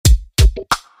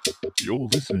You're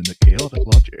listening to Chaotic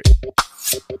Logic.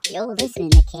 You're listening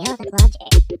to Chaotic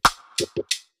Logic.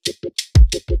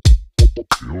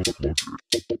 Chaotic Logic.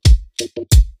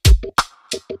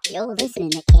 You're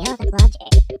listening to Chaotic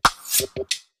Logic.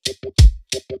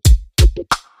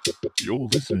 You're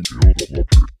listening to Chaotic Logic.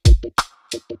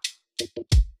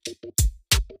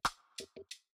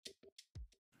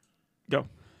 Go.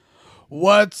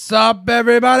 What's up,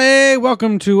 everybody?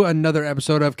 Welcome to another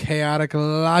episode of Chaotic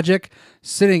Logic.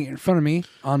 Sitting in front of me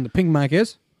on the pink mic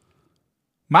is,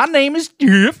 My name is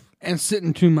Jeff. and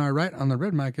sitting to my right on the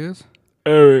red mic is,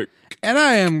 Eric. and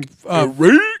I am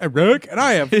Eric, and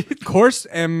I of course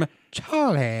am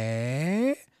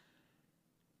Charlie.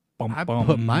 I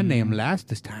put my name last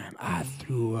this time. I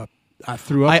threw up. I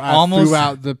threw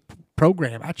out the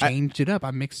program. I changed it up. I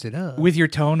mixed it up. With your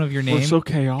tone of your name. We're so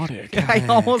chaotic. I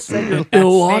almost said your last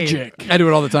Illogic. name. I do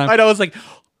it all the time. I know. I was like,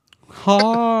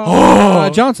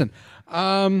 Johnson.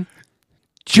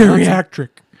 geriatric.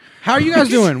 How are you guys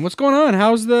doing? What's going on?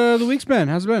 How's the week's been?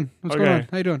 How's it been? What's going Okay. on?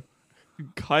 How you doing?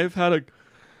 I've had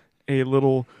a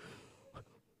little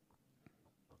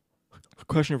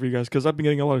question for you guys because I've been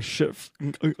getting a lot of shit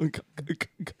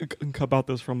about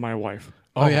this from my wife.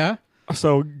 Oh yeah?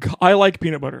 So I like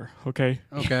peanut butter. Okay.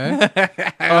 Okay.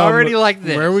 I already like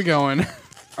this. Where are we going?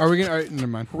 Are we gonna? All right, never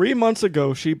mind. 3 months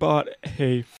ago, she bought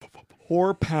a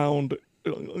 4-pound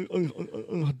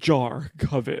jar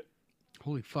of it.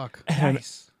 Holy fuck! And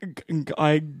Nice.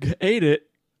 I ate it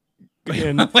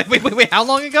in Wait. How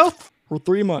long ago? for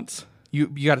 3 months. You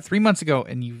got it 3 months ago,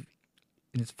 and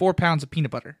it's 4 pounds of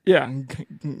peanut butter. Yeah.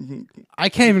 I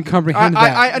can't even comprehend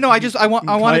that. I know.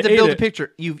 I wanted to ate build a it.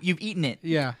 picture. You've eaten it.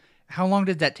 Yeah, How long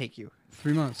did that take you?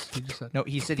 3 months. He just said. No,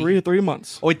 he said Three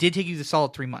months. Oh, it did take you the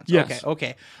solid 3 months. Yes.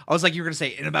 Okay. I was like, you were gonna say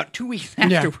in about 2 weeks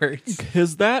Yeah. afterwards.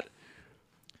 Is that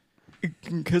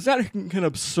an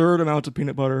absurd amount of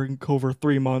peanut butter over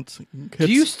 3 months?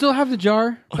 Do you still have the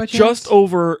jar? By chance? just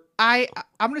over I'm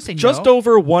gonna say just no.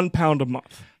 over 1 pound a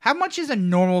month? How much is a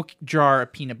normal jar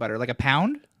of peanut butter? Like a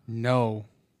pound? No.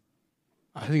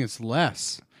 I think it's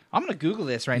less. I'm gonna Google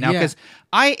this right now Yeah. because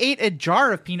I ate a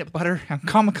jar of peanut butter on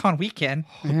Comic-Con weekend.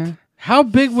 Yeah. How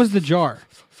big was the jar?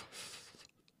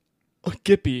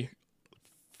 Gippy,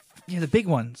 Yeah, the big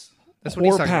ones. That's what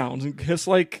he's 4 talking about. pounds. It's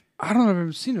like I don't know if I've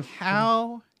ever seen it.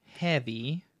 How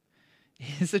heavy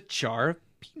is a jar of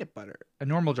peanut butter? A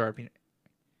normal jar of peanut.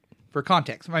 For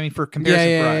context, I mean for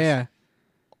comparison for us. Yeah.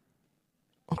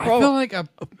 I feel like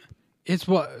it's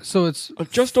what? So it's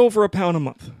just over a pound a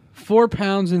month. 4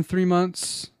 pounds in 3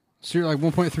 months. So you're like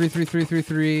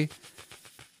 1.33333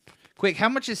 Quick, how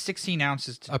much is 16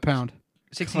 ounces? a pound.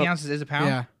 16 ounces is a pound.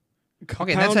 Yeah. Okay, Pound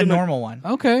that's a and normal one.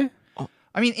 Okay.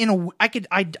 I mean,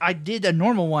 I did a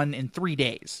normal one in 3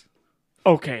 days.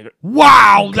 Okay.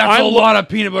 Wow, that's I'm a lot of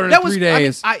peanut butter in That was 3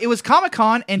 days. it was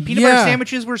Comic-Con, and peanut Yeah. butter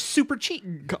sandwiches were super cheap.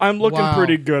 I'm looking Wow.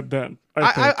 pretty good then.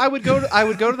 I think. I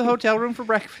would go to the hotel room for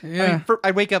breakfast. Yeah.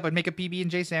 I'd wake up, I'd make a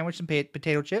PB&J sandwich and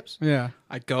potato chips. Yeah.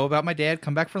 I'd go about my day, I'd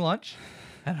come back for lunch,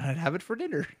 and I'd have it for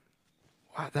dinner.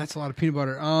 Wow, that's a lot of peanut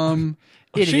butter.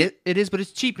 It is, but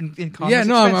it's cheap and cost. Yeah,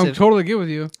 no, I'm totally good with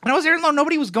you. And I was there alone.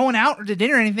 Nobody was going out to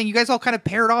dinner or anything. You guys all kind of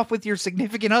paired off with your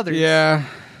significant others. Yeah.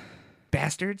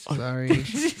 Bastards. Sorry.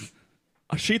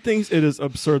 She thinks it is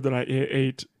absurd that I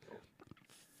ate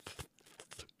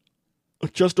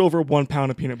just over 1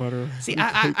 pound of peanut butter. See,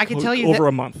 I can tell you over that,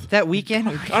 a month. that weekend,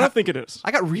 I don't think it is.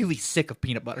 I got really sick of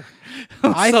peanut butter.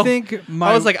 I So, think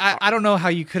I was like, I don't know how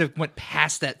you could have went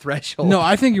past that threshold. No,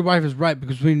 I think your wife is right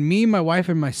because between me, my wife,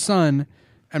 and my son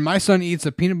eats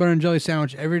a peanut butter and jelly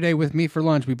sandwich every day with me for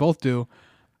lunch. We both do.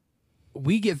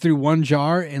 We get through 1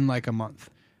 jar in like a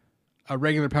month. A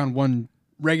regular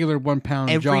 1 pound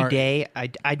every jar. day.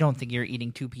 I don't think you're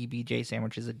eating 2 PB&J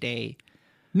sandwiches a day.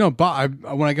 No, but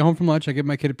when I get home from lunch, I give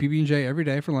my kid a PB&J every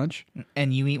day for lunch,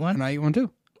 And you eat one? and I eat one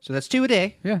too. So that's 2 a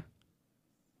day, Yeah,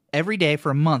 every day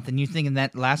for a month. And you thinking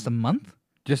that lasts a month?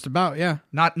 just about. Yeah.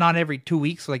 Not every 2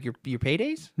 weeks like your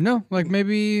paydays? No, like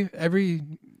maybe every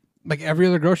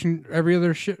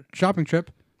other shopping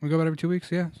trip. We go about every 2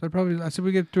 weeks. Yeah, so I said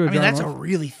we get through a I mean, jar that's a month.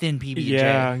 really thin PB&J.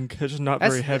 Yeah, it's just not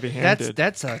very heavy-handed.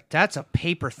 That's a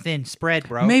paper thin spread,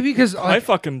 bro. Maybe because I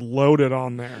fucking loaded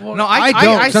on there. No, I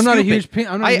don't. 'Cause I'm not a scoop huge.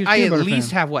 it. I'm not a huge I peanut at butter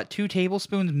least fan. have what 2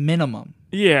 tablespoons minimum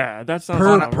Yeah, that sounds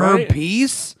per about right.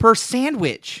 piece. per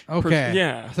sandwich. Okay.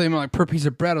 yeah. I thought you meant like per piece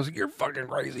of bread. I was like, you're fucking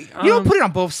crazy. You don't put it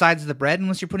on both sides of the bread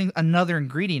unless you're putting another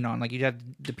ingredient on. Like you'd have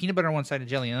the peanut butter on one side and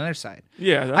jelly on the other side.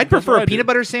 Yeah, I'd that's prefer what a I do. peanut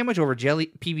butter sandwich over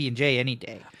jelly PB&J any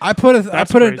day. I put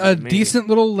That's a crazy to me. decent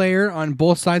little layer on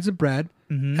both sides of bread.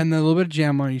 and then a little bit of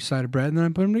jam on each side of bread, and then I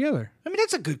put them together. I mean,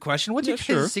 that's a good question. What's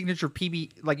your signature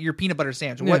PB, like your peanut butter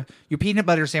sandwich? Yeah. What your peanut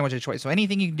butter sandwich of choice? So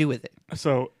anything you can do with it.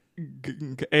 So,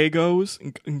 Egos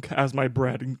as my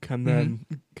bread, and then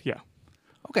yeah.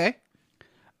 Okay.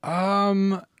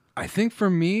 I think for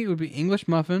me it would be English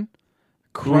muffin,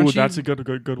 crunchy. Ooh, that's a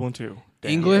good one too.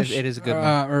 English. It is a good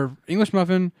one. Or English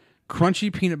muffin,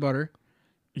 crunchy peanut butter.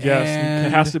 Yes, And it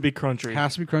has to be crunchy.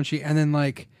 Has to be crunchy, and then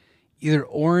like either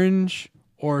orange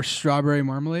or strawberry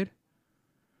marmalade.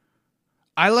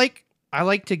 I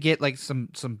like to get like some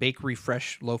bakery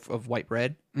fresh loaf of white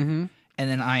bread, and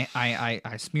then I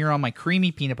smear on my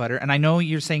creamy peanut butter. And I know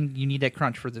you're saying you need that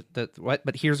crunch for the what,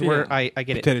 but here's where I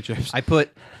get Potato it. chips. I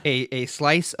put a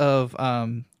slice of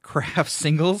Kraft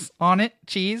Singles on it,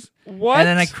 cheese. What? And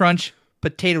then I crunch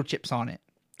potato chips on it.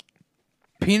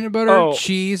 Peanut butter,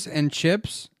 cheese, and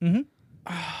chips.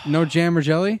 No jam or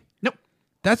jelly. Nope.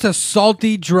 That's a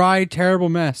salty, dry, terrible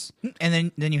mess.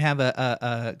 And then you have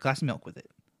a glass of milk with it.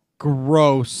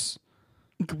 Gross.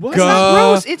 What? It's not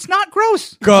gross. It's not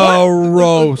gross.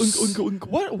 Gross.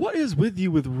 What is with you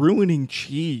with ruining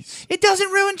cheese? It doesn't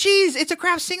ruin cheese. It's a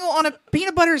Kraft Single on a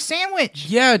peanut butter sandwich.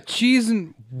 Yeah, cheese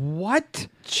and what?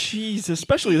 Cheese,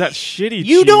 especially that shitty cheese.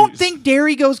 You don't think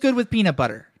dairy goes good with peanut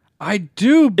butter? I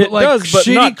do, but It like does, but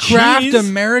shitty not Kraft cheese.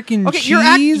 American Okay,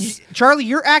 cheese. Charlie,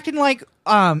 you're acting like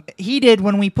he did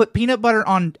when we put peanut butter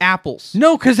on apples.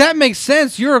 No, because that makes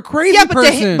sense. You're a crazy Yeah,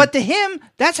 person. but to him,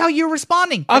 that's how you're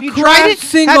responding. A Have you Kraft tried it?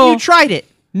 Single- Have you tried it?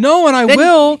 no, and I Then-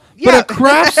 will. yeah. But a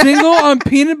Kraft Single on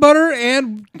peanut butter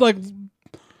and like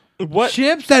What?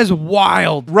 chips—that is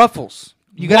wild. Ruffles.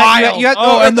 You Wild. got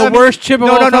Oh, and the worst chip of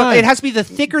no, all no, no. time. It has to be the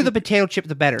thicker the potato chip,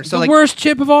 the better. So The like, worst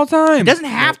chip of all time. it doesn't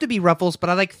have to be Ruffles, but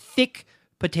I like thick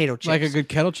potato chips. like a good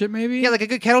kettle chip, maybe. Yeah, like a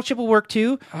good kettle chip will work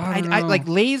too. I don't I know. like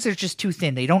Lay's are just too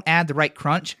thin. They don't add the right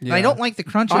crunch. And I Yeah. don't like the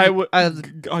crunch.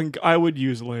 I would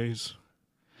use Lay's.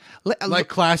 like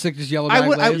classic, just yellow I bag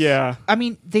would. Lay's. Yeah. I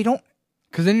mean, they don't.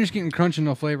 Because then you're just getting crunch and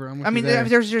no flavor. I'm with I mean, you there.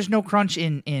 there's no crunch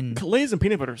in. Lay's and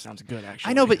peanut butter sounds good, actually.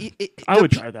 I know, but I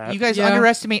would try that. You guys Yeah.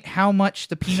 underestimate how much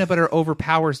the peanut butter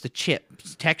overpowers the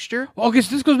chip's texture. Well, okay,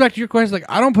 so this goes back to your question. Like,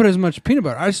 I don't put as much peanut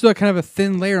butter. I just do like kind of a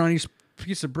thin layer on each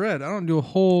piece of bread. I don't do a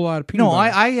whole lot of peanut No,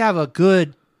 butter. I have a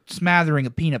good smattering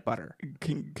of peanut butter,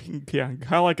 Yeah, kind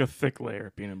of like a thick layer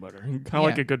of peanut butter. Kind of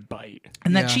like Yeah. a good bite.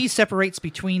 and that Yeah. cheese separates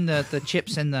between the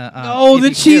chips and the. Oh, if the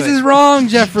you can cheese do it. is wrong,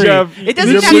 Jeffrey. Jeff, It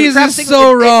doesn't The have to be cheese Kraft is Single. so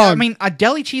I wrong. mean, a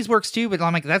deli cheese works too, but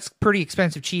I'm like, that's pretty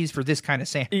expensive cheese for this kind of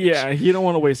sandwich. Yeah, you don't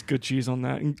want to waste good cheese on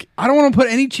that. I don't want to put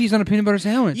any cheese on a peanut butter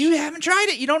sandwich. You haven't tried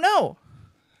it. You don't know.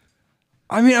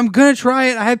 I mean, I'm going to try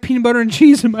it. I have peanut butter and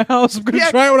cheese in my house. I'm going to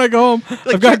Yeah. try it when I go home.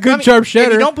 Like, I've got good I mean, sharp if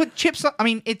cheddar. you don't put chips on, I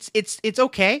mean, it's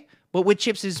okay, but with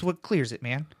chips is what clears it,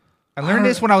 man. I learned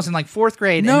this when I was in like 4th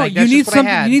grade. no, and, like, you that's need just what I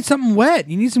something. had. You need something wet.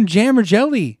 You need some jam or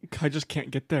jelly. I just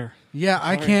can't get there. Yeah,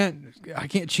 I can't. I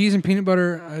can't cheese and peanut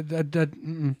butter. I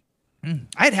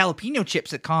had jalapeno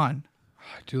chips at Con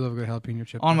I do love a good jalapeno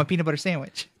chip. on my peanut butter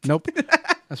sandwich. Nope.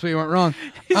 That's where you went wrong.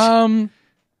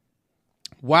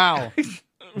 Wow.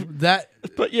 That.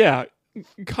 But yeah,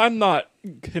 I'm not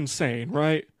insane,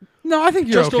 right? No, I think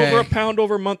you're Just okay. over a pound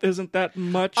over a month isn't that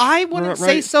much. I wouldn't say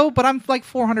right? so, but I'm like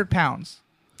 400 pounds.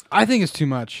 I think it's too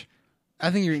much.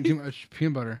 I think you're eating too much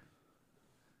peanut butter.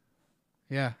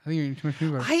 Yeah, I think you're eating too much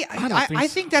peanut butter. I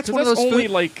think that's 'cause one of those only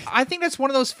foods. like. I think that's one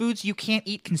of those foods you can't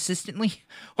eat consistently.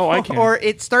 Oh, I can. Or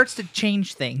it starts to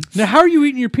change things. Now, how are you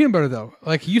eating your peanut butter though?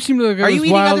 Like you seem to go Are you this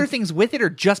eating wild, other things with it or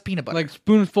just peanut butter? like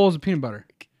spoonfuls of peanut butter?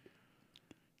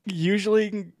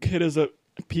 Usually it is a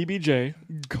PBJ.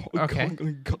 Okay.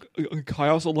 I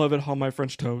also love it on my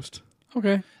French toast.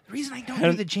 Okay. the reason I don't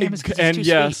do the jam is because and it's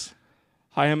too yes, sweet.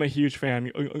 I am a huge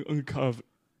fan of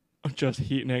just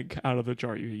heating it out of the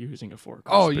jar. You're using a fork.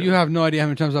 or Oh, spoon. you have no idea how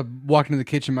many times I've walked into the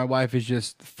kitchen. My wife is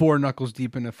just 4 knuckles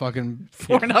deep in a fucking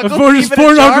Four knuckles four, deep just in a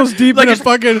 4 jar? knuckles deep Like in a it's-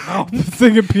 fucking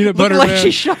thing of peanut Look butter. like man.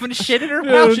 she's shoving shit in her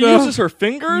Oh, mouth. she no. uses her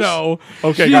fingers. No.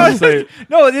 Okay, She- gotta say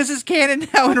No, this is canon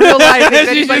now in real life. If She's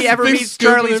anybody just ever big meets scoop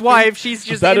Charlie's of it. wife, she's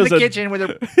just That in is the a- kitchen with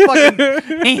her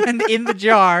fucking hand in the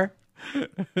jar.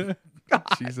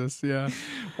 Jesus, yeah.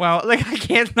 Wow, like I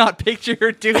can't not picture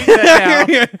her doing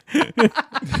that now.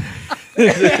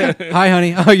 Hi,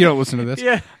 honey. Oh, you don't listen to this.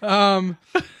 Yeah.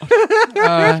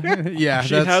 Yeah. she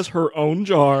that's- has her own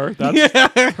jar.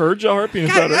 That's her jar of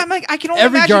peanut God, butter. I'm like, I can only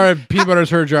every imagine jar of peanut butter is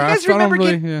her jar. You guys I don't remember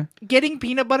really, getting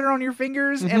peanut butter on your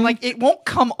fingers and like it won't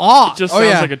come off. It just Oh, sounds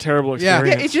yeah. like a terrible Yeah.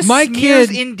 experience. Yeah, it just My smears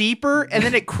kid- in deeper and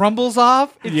then it crumbles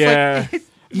off. It's Yeah. like,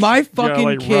 My fucking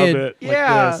like kid. rub it like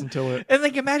Yeah. this until it. and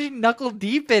like imagine knuckle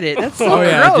deep in it. That's so Oh,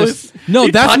 yeah, gross. no,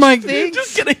 You that's touch my. things?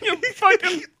 Just kidding.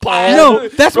 fucking No,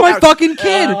 that's my fucking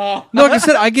kid. No, like I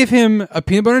said, I give him a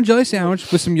peanut butter and jelly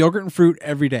sandwich with some yogurt and fruit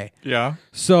every day. Yeah.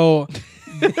 So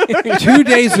 2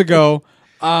 days ago,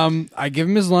 I give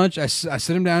him his lunch. I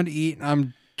sit him down to eat. And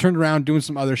I'm turned around doing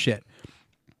some other shit.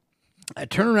 I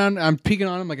turn around. I'm peeking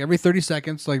on him like every 30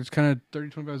 seconds. Like it's kind of 30,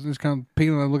 25 seconds. Kind of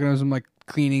peeking on him, looking at him like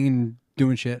cleaning and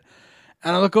doing shit.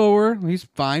 And I look over. He's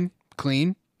fine,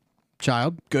 clean,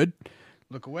 child, good.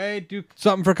 Look away, do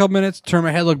something for a couple minutes. Turn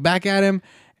my head, look back at him.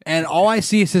 And all I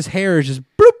see is his hair is just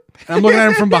bloop. And I'm looking at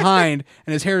him from behind.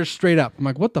 And his hair is straight up. I'm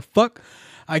like, what the fuck?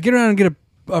 I get around and get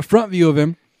a front view of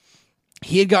him.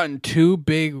 He had gotten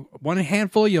one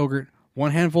handful of yogurt,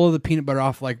 one handful of the peanut butter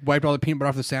off, like wiped all the peanut butter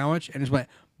off the sandwich, and just went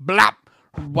blop,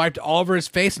 wiped all over his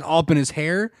face and all up in his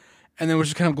hair, and then was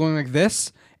just kind of going like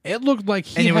this. It looked like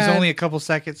he And it was had- only a couple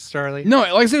seconds, Charlie. No,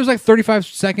 like I said, it was like 35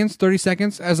 seconds, 30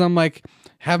 seconds as I'm like,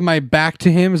 have my back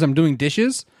to him as I'm doing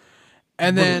dishes.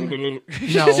 And then,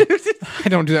 no, I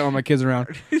don't do that when my kids are around.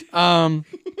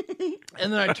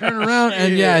 And then I turn around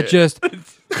and just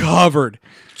covered,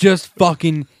 just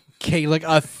fucking cake, like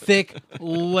a thick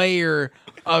layer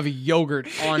of yogurt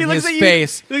on his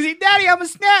face. He looks at you, Daddy, I'm a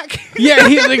snack. Yeah,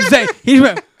 he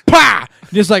went pa,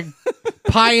 just like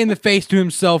pie in the face to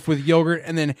himself with yogurt,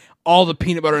 and then all the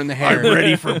peanut butter in the hair. I'm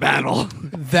ready for battle.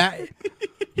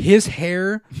 His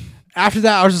hair. After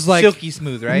that, I was just like Silky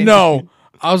smooth, right? No.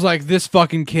 I was like, this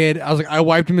fucking kid. I was like, I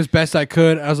wiped him as best I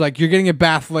could. I was like, you're getting a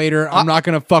bath later. I'm not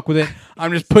going to fuck with it.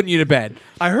 I'm just putting you to bed.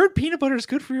 I heard peanut butter is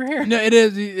good for your hair. No, it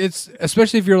is. It's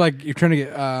especially if you're trying to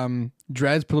get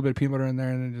dreads, put a little bit of peanut butter in there,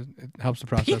 and it helps the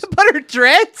process. Peanut butter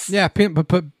dreads? Yeah, put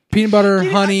peanut butter,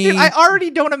 honey. Dude, I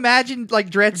already don't imagine like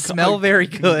dreads smell very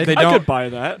good. They I don't. could buy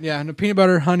that. Yeah, no, peanut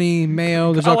butter, honey,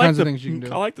 mayo. There's all kinds of things you can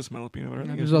do. I like the smell of peanut butter. I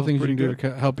think There's it all smells things you can pretty do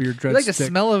good. to help your You dreads like the stick.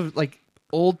 smell of like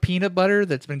old peanut butter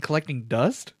that's been collecting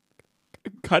dust?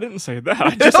 I didn't say that.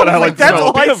 I just said I like the that's smell all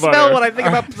of I peanut smell butter. when I think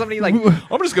about somebody like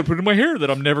I'm just gonna put it in my hair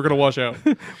that I'm never gonna wash out.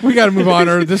 We got to move on,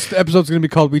 or this episode's going to be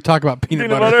called "We Talk About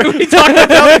Peanut, Butter." we talk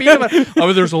about peanut butter. I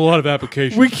mean, there's a lot of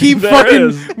applications. We keep There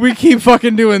is.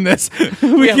 fucking doing this.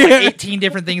 We have like can't- 18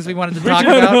 different things we wanted to talk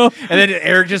about, and then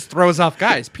Eric just throws off,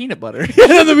 guys, peanut butter. and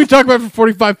then we talk about it for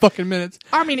 45 fucking minutes.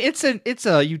 I mean, it's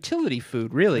a utility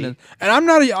food, really. And I'm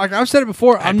not like I've said it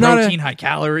before. High I'm protein, not high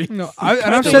calorie. and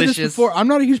I've said this delicious. before. I'm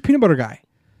not a huge peanut butter guy.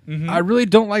 I really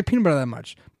don't like peanut butter that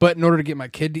much. But in order to get my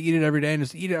kid to eat it every day and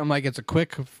just eat it, I'm like, it's a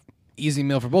quick, easy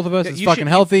meal for both of us. It's You fucking should-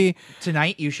 healthy.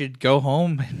 Tonight, you should go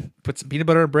home and put some peanut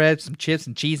butter and bread, some chips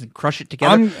and cheese, and crush it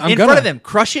together I'm in gonna. front of them.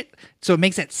 Crush it so it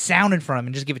makes that sound in front of him,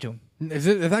 and just give it to him. If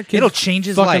that kid It'll change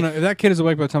his life. If that kid is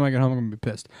awake by the time I get home, I'm gonna be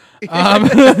pissed.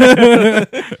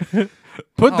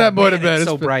 Put that boy to Man, bed. It's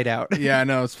so been- bright out. Yeah, I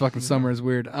know. It's fucking summer is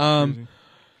weird.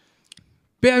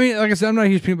 But I mean, like I said, I'm not a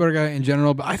huge peanut butter guy in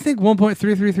general, but I think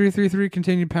 1.33333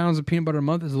 continued pounds of peanut butter a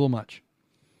month is a little much.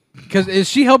 Because is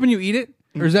she helping you eat it,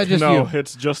 or is that just no, you?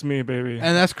 it's just me, baby.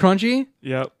 And that's crunchy.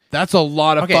 Yep. That's a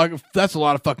lot of Okay. that's a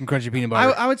lot of fucking crunchy peanut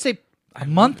butter. I would say a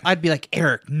month, I'd be like,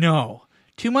 Eric, no.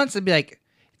 2 months, I'd be like,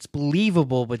 it's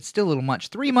believable, but it's still a little much.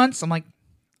 3 months, I'm like,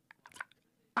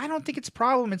 I don't think it's a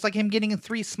problem. It's like him getting in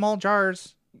 3 small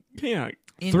jars. Yeah.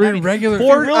 Three regular.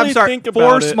 Four, really I'm sorry, think 4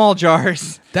 about it- small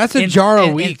jars. That's a jar a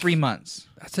in week. 3 months.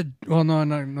 That's a no. What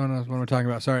am I talking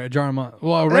about? Sorry, a jar a month.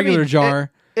 Well, a I regular mean, it'd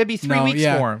It'd be 3 No, weeks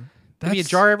yeah. for him. It'd be a That's-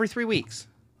 jar every 3 weeks.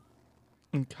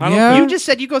 Yeah. You just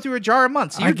said you go through a jar a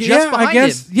month, so you're just yeah, behind I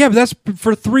guess. him. Yeah, but that's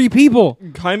for 3 people.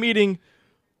 I'm eating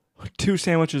 2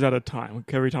 sandwiches at a time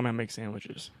every time I make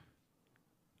sandwiches.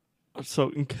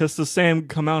 So it's the same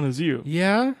amount as you.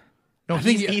 Yeah. No, I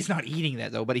think he's not eating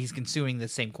that though, but he's consuming the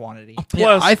same quantity. Yeah,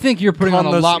 Plus, I think you're putting on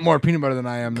a the- lot more peanut butter than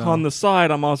I am. Though. on the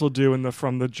side, I'm also doing the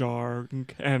from the jar,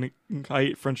 and I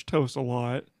eat French toast a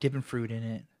lot. Dipping fruit in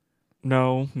it.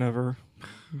 No, never.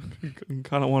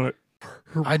 Kind of want it.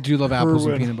 I do love apples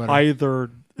and ruin peanut butter.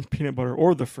 Either peanut butter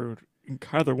or the fruit.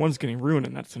 Either one's getting ruined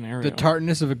in that scenario. The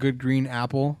tartness of a good green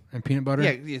apple and peanut butter. Yeah,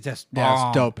 it's just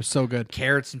it's dope. It's so good.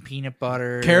 Carrots and peanut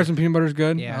butter. Carrots and peanut butter is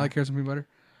good. Yeah. I like carrots and peanut butter.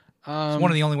 It's one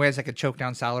of the only ways I could choke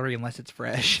down celery unless it's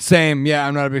fresh. Same. Yeah,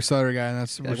 I'm not a big celery guy, and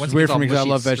that's Yeah, which once is it weird gets for me all because I mushy,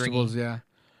 love stringy. vegetables. Yeah.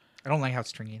 I don't like how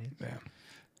stringy it is. Yeah.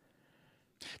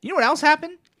 You know what else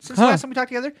happened since Huh. the last time we talked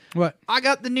together? What? I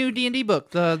got the new D&D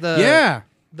book. The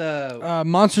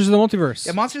Monsters of the Multiverse.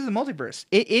 yeah, Monsters of the Multiverse.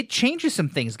 It changes some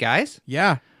things, guys.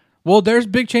 Yeah. Well, there's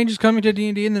big changes coming to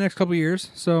D&D in the next couple of years.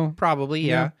 So Probably,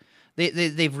 yeah. Yeah.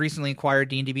 They've recently acquired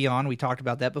D&D Beyond. We talked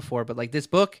about that before, but like this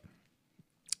book,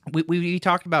 we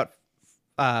talked about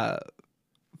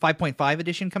 5.5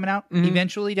 edition coming out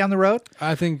eventually down the road.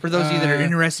 I think For those of you that are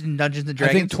interested in Dungeons and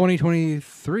Dragons. I think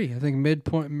 2023. I think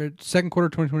mid second quarter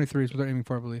 2023 is what they're aiming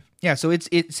for, I believe. Yeah, so it's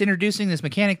introducing this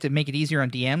mechanic to make it easier on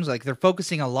DMs. Like they're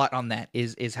focusing a lot on that.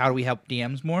 Is how do we help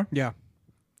DMs more? Yeah.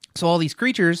 So all these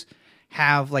creatures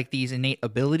have like these innate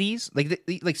abilities. Like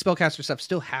like spellcaster stuff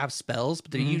still have spells,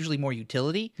 but they're usually more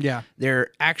utility. Yeah.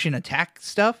 Their action attack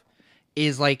stuff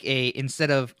is like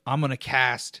instead of I'm gonna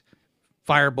cast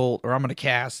Firebolt or I'm gonna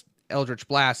cast Eldritch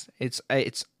Blast, it's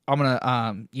I'm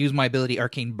gonna use my ability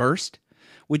Arcane Burst,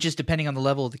 which is depending on the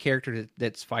level of the character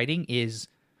that's fighting is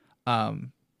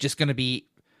just gonna be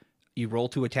you roll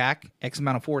to attack X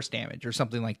amount of force damage or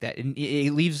something like that. And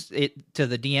it leaves it to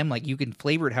the DM. Like you can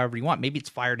flavor it however you want. Maybe it's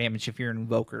fire damage if you're an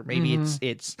invoker. Maybe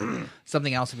it's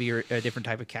something else if you're a different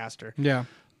type of caster. Yeah.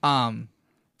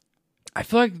 I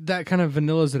feel like that kind of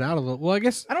vanillas it out a little. Well, I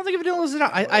guess I don't think it vanillas it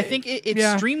out. I think it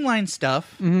streamlines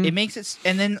stuff. It makes it,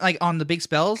 and then like on the big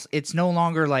spells, it's no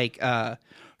longer like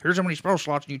here's how many spell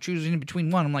slots and you choose in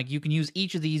between one. I'm like you can use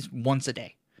each of these once a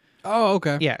day. Oh,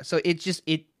 okay. Yeah. So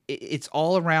it's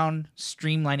all around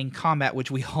streamlining combat, which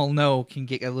we all know can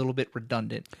get a little bit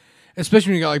redundant.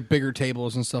 Especially when you got like bigger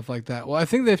tables and stuff like that. Well, I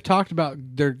think they've talked about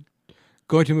they're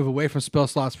going to move away from spell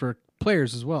slots for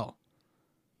players as well.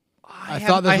 I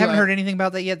haven't heard anything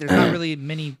about that yet. There's not really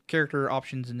many character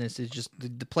options in this. It's just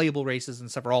the playable races and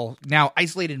stuff are all now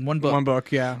isolated in one book. One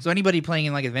book, yeah. So anybody playing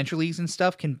in like adventure leagues and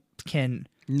stuff can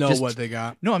know just, what they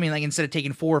got. No, I mean like instead of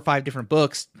taking 4 or 5 different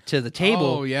books to the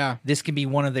table, this can be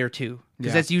one of their 2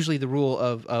 because that's usually the rule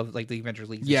of like the adventure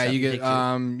leagues. Yeah, you get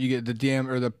the DM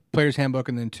or the player's handbook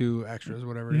and then 2 extras,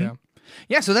 whatever. Yeah.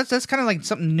 Yeah, so that's kind of like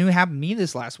something new happened to me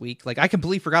this last week. Like I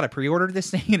completely forgot I pre-ordered this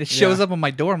thing and it shows up on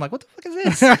my door. I'm like, what the fuck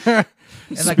is this? And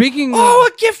speaking, a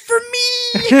gift for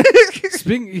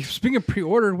me. Speaking of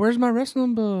pre-ordered, where's my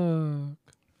wrestling book?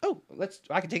 Oh,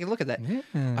 I can take a look at that.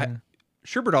 Yeah.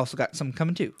 Sherbert also got some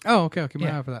coming too. Oh, okay. I'll keep my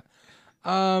eye out for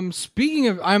that. Speaking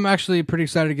of, I'm actually pretty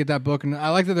excited to get that book, and I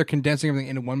like that they're condensing everything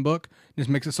into one book. It just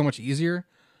makes it so much easier.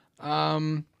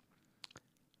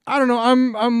 I don't know.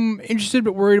 I'm interested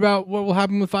but worried about what will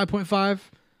happen with 5.5,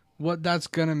 what that's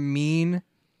gonna mean.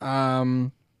 I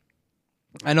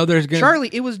know there's gonna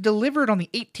Charlie. It was delivered on the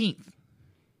 18th.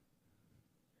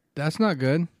 That's not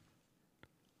good.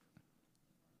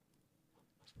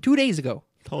 2 days ago.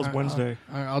 That was Wednesday.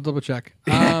 I'll double check.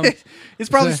 It's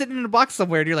probably sitting in a box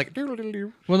somewhere, and you're like,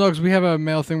 "Doo-doo-doo-doo." Well, no, because we have a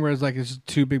mail thing where it's like it's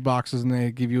 2 big boxes, and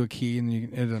they give you a key, and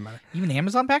it doesn't matter. Even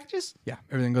Amazon packages? Yeah,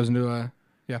 everything goes into a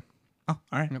Oh,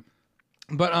 all right. Yep.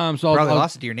 But so probably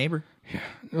lost it to your neighbor.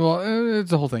 Well,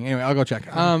 it's a whole thing. Anyway, I'll go check.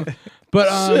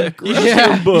 But Sick.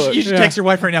 You should text your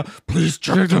wife right now. Please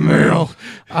check the mail.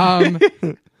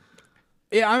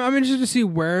 Yeah, I'm interested to see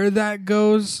where that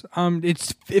goes.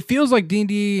 It feels like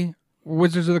D&D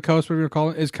Wizards of the Coast, whatever you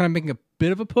call it, is kind of making a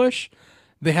bit of a push.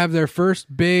 They have their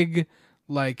first big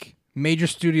like major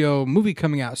studio movie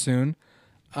coming out soon.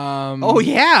 Oh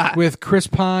yeah, with Chris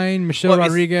Pine, Michelle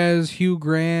Rodriguez, Hugh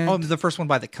Grant. Oh, the first one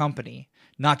by the company,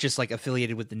 not just like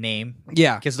affiliated with the name.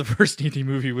 Yeah, because the first D&D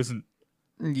movie wasn't.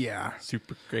 Yeah,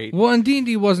 super great. Well, and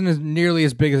D&D wasn't nearly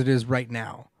as big as it is right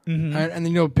now. Mm-hmm. And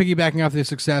then piggybacking off the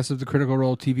success of the Critical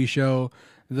Role TV show,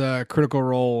 the Critical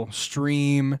Role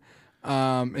stream,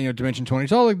 Dimension 20.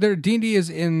 It's all like D&D is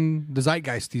in the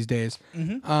zeitgeist these days.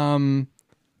 Mm-hmm.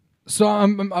 So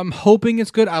I'm hoping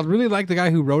it's good. I really like the guy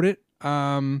who wrote it.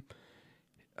 I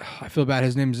feel bad.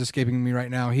 His name is escaping me right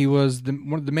now. He was the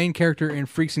main character in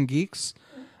Freaks and Geeks.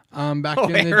 Back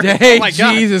in the day. Oh my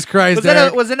God. Jesus Christ!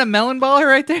 Was it a melon baller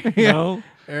right there? Yeah. No.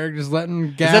 Eric just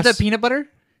letting gas. Is that the peanut butter?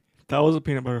 That was a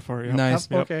peanut butter fart. Yep. Nice.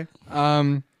 Yep. Okay.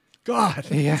 God.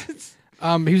 Yeah.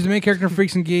 He was the main character in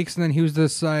Freaks and Geeks, and then he was the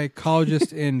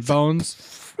psychologist in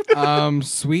Bones.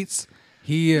 Sweets.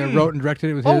 He wrote and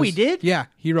directed it with his... Oh, he did? Yeah,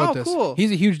 he wrote this. Cool.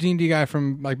 He's a huge D&D guy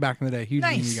from like back in the day. Huge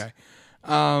D&D guy.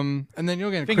 And then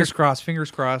you'll get fingers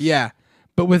crossed. Yeah,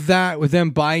 but with them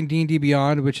buying D&D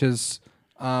Beyond, which has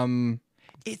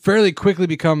fairly quickly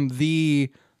become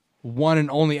the one and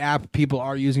only app people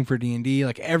are using for D&D.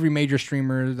 Like every major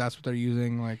streamer, that's what they're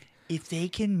using. Like if they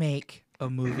can make a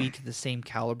movie to the same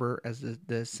caliber as the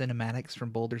cinematics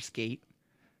from Baldur's Gate,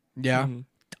 yeah,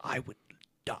 I would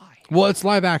die. Well, it's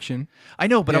live action. I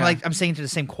know, but I'm saying to the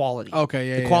same quality. Okay,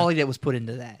 yeah, the quality that was put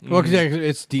into that. Well, because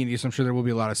it's D&D, so I'm sure there will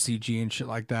be a lot of CG and shit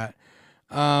like that.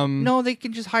 No, they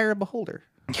can just hire a beholder.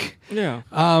 Yeah.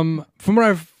 From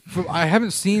what I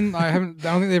haven't seen. I don't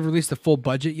think they've released the full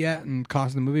budget yet and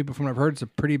cost of the movie. But from what I've heard, it's a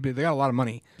pretty big. They got a lot of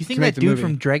money. You think that dude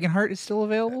from Dragonheart is still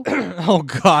available? Oh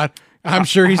God, I'm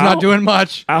sure he's not doing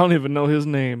much. I don't even know his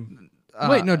name.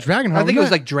 Wait, no, Dragonheart. I think it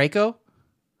was like Draco.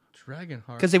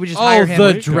 Dragonheart. Because they would just hire him.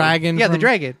 the dragon. Yeah, the from-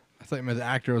 dragon. I thought you meant the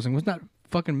actor. I was like, wasn't that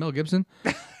fucking Mel Gibson?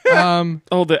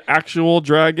 Oh, the actual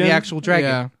dragon. The actual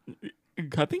dragon. Yeah.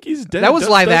 I think he's dead. That was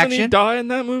live Doesn't he action. die in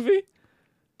that movie?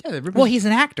 Yeah, they ripped Well, he's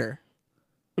an actor.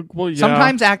 Well, yeah.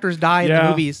 Sometimes actors die in the Yeah.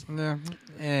 movies. Yeah.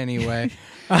 Anyway.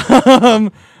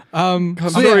 I'm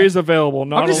sure he's available.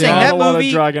 Not I'm just a saying lot, that a lot of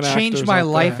movie dragon changed actors my out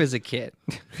there. life as a kid.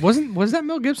 was that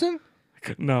Mel Gibson?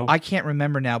 No, I can't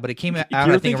remember now, but it came out, You're I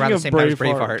think, thinking around the of same time as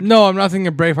Braveheart. Braveheart. No, I'm not thinking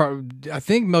of Braveheart. I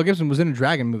think Mel Gibson was in a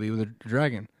dragon movie with a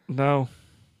dragon. no.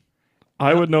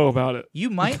 I would know about it.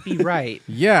 You might be right.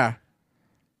 Yeah.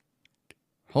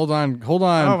 Hold on, Oh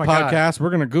my God. podcast. We're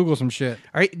gonna Google some shit.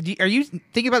 Are you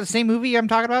thinking about the same movie I'm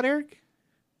talking about, Eric?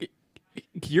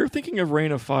 You're thinking of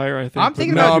Reign of Fire, I think. I'm but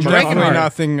thinking not about I'm Dragonheart. definitely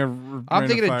not thinking of. I'm Rain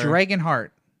thinking of of Fire. Dragonheart.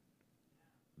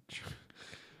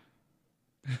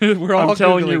 We're all I'm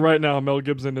telling you Googling. right now, Mel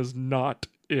Gibson is not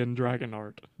in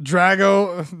Dragonheart.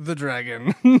 Drago the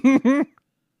dragon.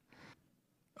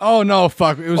 Oh no!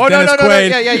 Fuck! It was Oh, no, Dennis no, no, no. Quaid.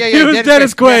 Yeah. It was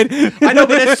Dennis Quaid. I know,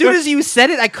 but as soon as you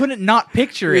said it, I couldn't not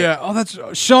picture it. Yeah. Oh, that's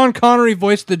Sean Connery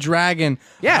voiced the dragon.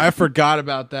 Yeah. I forgot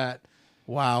about that.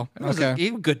 Wow. That was Okay.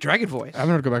 a good dragon voice. I'm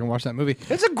gonna go back and watch that movie.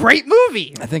 It's a great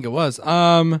movie. I think it was.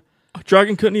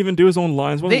 Dragon couldn't even do his own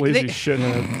lines. What a They- lazy they-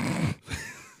 shithead.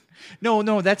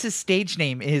 No, that's his stage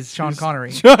name. Is Sean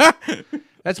Connery.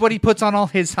 That's what he puts on all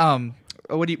his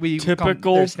What do you call them?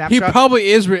 Typical- Their he snapshots? probably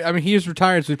is. He is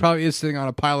retired, so he probably is sitting on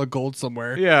a pile of gold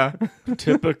somewhere. Yeah.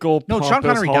 Typical No, Sean pompous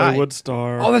Connery died. Hollywood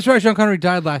star. Oh, that's right. Sean Connery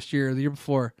died last year, the year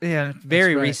before. Yeah,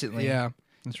 very That's right. recently. Yeah,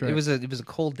 that's right. It was a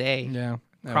cold day yeah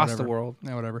across whatever. the world.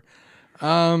 Yeah, whatever.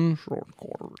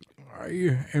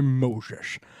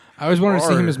 Moses. I always wanted to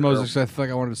see him as Moses because I feel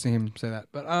like I wanted to see him say that.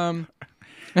 But I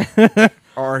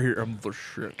am the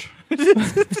shit.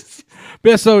 but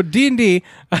yeah, so D&D.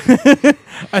 I think It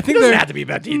doesn't they're have to be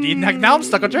about D&D. Now I'm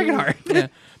stuck on Dragonheart. yeah.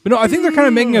 But no, I think they're kind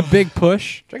of making a big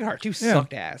push. Dragonheart 2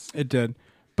 sucked ass. It did.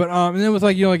 But and then with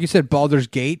like you said, Baldur's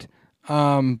Gate.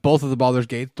 Both of the Baldur's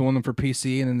Gate, the one for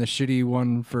PC and then the shitty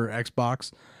one for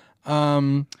Xbox.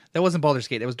 That wasn't Baldur's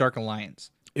Gate. That was Dark Alliance.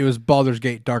 It was Baldur's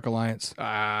Gate Dark Alliance.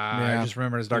 I just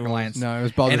remember it as Dark Alliance. No, it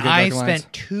was Baldur's And Gate I Dark Alliance.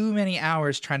 spent too many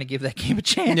hours trying to give that game a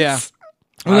chance. Yeah.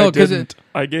 I No, because didn't.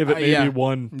 I gave it maybe yeah.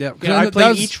 one. Yeah, Yeah, I that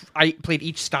played was- I played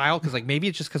each style because maybe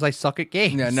it's just because I suck at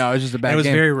games. Yeah, no, it was just a bad And it was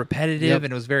game. very repetitive Yep.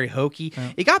 and it was very hokey.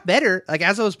 It got better. Like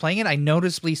as I was playing it, I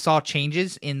noticeably saw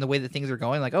changes in the way that things are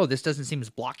going. Like, oh, this doesn't seem as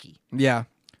blocky, Yeah.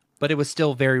 but it was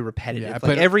still very repetitive. Yeah, I like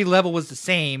played- every level was the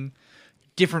same,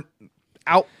 different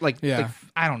Yeah. like,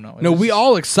 I don't know. It No, was- we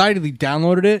all excitedly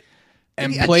downloaded it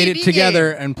and A played it D&D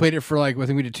together game. and played it for like I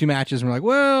think we did 2 matches and we're like,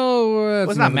 well, that's Well,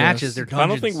 it's not enough of matches. this. They're I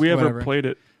don't think dungeons. we ever Whatever. played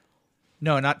it.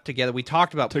 No, not together. We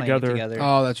talked about playing Together. it together.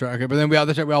 Oh, that's right. Okay, but then we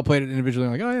all played it individually.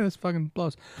 Like, oh yeah, this fucking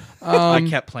blows. I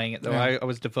kept playing it though. yeah. I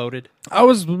was devoted. I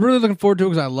was really looking forward to it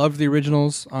because I loved the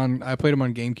originals. I played them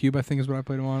on GameCube. I think is what I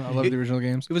played them on. I love the original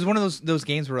games. It was one of those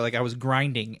games where like I was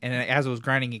grinding, and as I was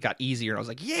grinding, it got easier. And I was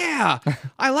like, yeah,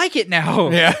 I like it now.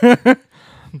 Yeah.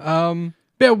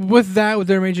 Yeah. With that, with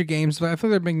their major games, I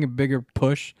feel they're making a bigger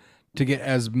push to get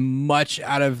as much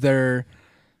out of their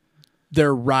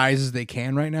rise as they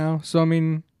can right now. So I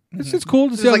mean, it's cool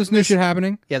to see all like this new shit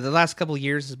happening. Yeah, the last couple of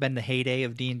years has been the heyday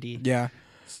of D&D. Yeah.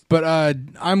 But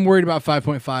I'm worried about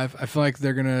 5.5. I feel like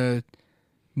they're gonna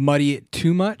muddy it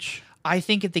too much. I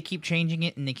think if they keep changing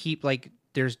it and they keep like,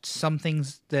 there's some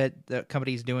things that the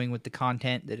company's doing with the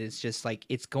content that is just like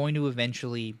it's going to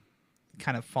eventually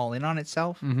kind of fall in on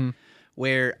itself. Mm-hmm.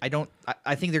 Where I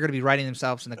think they're going to be writing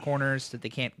themselves in the corners that they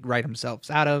can't write themselves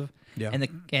out of. Yeah.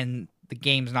 And the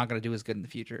game's not going to do as good in the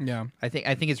future. Yeah. I think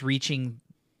it's reaching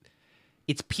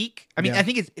its peak. I mean, Yeah. I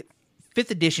think it's 5th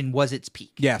edition was its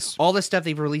peak. Yes. All the stuff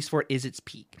they've released for it is its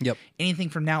peak. Yep. Anything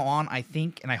from now on, I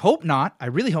think, and I hope not, I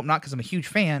really hope not because I'm a huge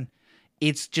fan,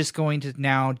 it's just going to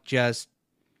now just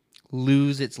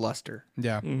lose its luster.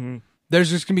 Yeah. There's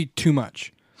just gonna be too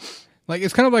much. Like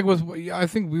it's kind of like with I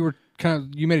think we were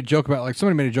you made a joke about like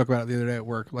somebody made a joke about it the other day at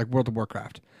work, like World of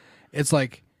Warcraft. It's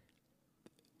like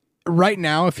right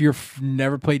now, if you've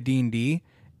never played D&D,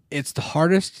 it's the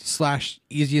hardest /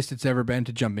 easiest it's ever been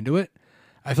to jump into it.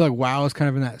 I feel like WoW is kind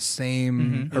of in that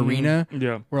same arena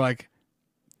Yeah. where like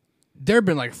there have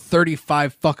been like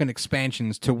 35 fucking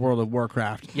expansions to World of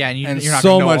Warcraft. Yeah, and you're not so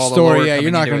gonna know much all the story. lore Yeah, coming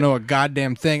you're not into going to it. know a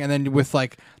goddamn thing. And then with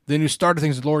like the new starter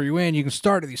things that lure you in, you can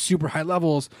start at these super high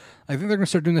levels. I think they're going to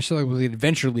start doing this shit like with the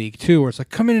Adventure League too, where it's like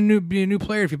come in and be a new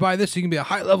player. If you buy this, you can be a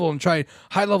high level and try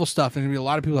high level stuff. And there's going to be a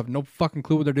lot of people who have no fucking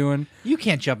clue what they're doing. You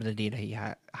can't jump into D&D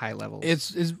high level.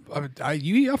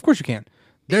 You of course you can.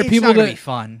 There are It's people not gonna that be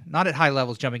fun. Not at high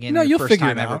levels jumping in. no, the you'll first figure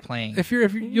time it ever out. playing. If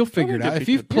you'll figure it out. If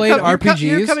you've You're played RPGs,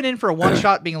 You're coming in for a one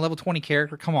shot being a level 20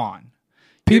 character. Come on.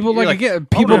 people You're like again, I'm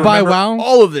people gonna buy remember WoW.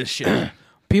 all of this shit.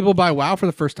 People buy WoW for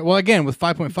the first time. Well, again, with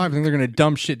 5.5, I think they're going to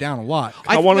dumb shit down a lot.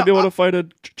 I want to be able to fight a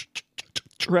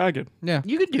dragon. Yeah,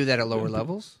 You can do that at lower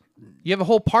levels. You have a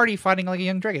whole party fighting like a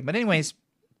young dragon. But anyways,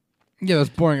 yeah, that's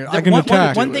boring. I can one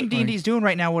attack. thing D&D is doing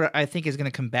right now, what I think is going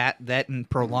to combat that and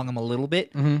prolong them a little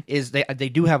bit, is they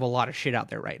do have a lot of shit out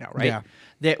there right now, right?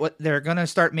 Yeah. They're going to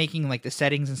start making like the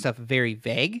settings and stuff very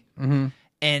vague,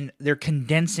 and they're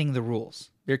condensing the rules.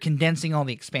 They're condensing all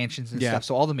the expansions and Yeah. stuff.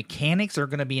 So all the mechanics are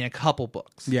going to be in a couple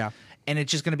books. Yeah. And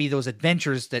it's just going to be those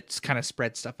adventures that kind of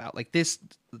spread stuff out. Like the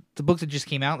book that just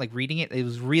came out, like reading it, it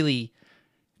was really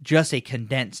just a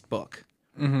condensed book.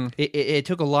 Mm-hmm. It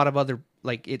took a lot of other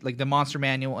like the monster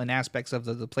manual and aspects of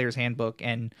the player's handbook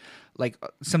and like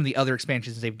some of the other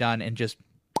expansions they've done and just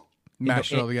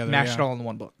Mashed it all together. mashed yeah. it all in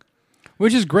one book.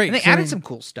 Which is great. And they 'cause I added mean, some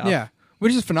cool stuff. Yeah,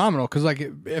 which is phenomenal because like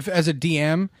if as a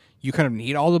DM you kind of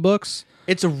need all the books.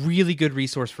 It's a really good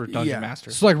resource for Dungeon Yeah.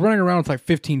 Master. So like running around with like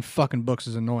 15 fucking books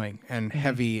is annoying and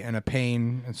heavy and a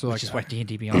pain. And so like Which is why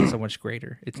D&D Beyond is so much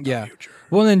greater. It's the yeah. future.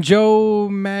 Well, then Joe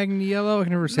Magniello, I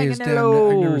can never say his damn.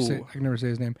 I can never say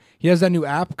his name. He has that new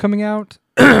app coming out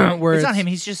where It's not him.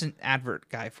 He's just an advert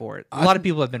guy for it. A lot of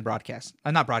people have been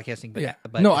not broadcasting, but Yeah.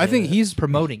 but No, I think he's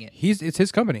promoting it. It's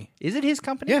his company. Is it his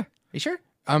company? Yeah. You sure?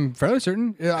 I'm fairly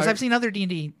certain. Because I've seen other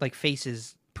D&D like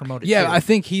faces promote it. Yeah, too. I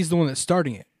think he's the one that's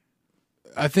starting it.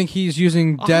 I think he's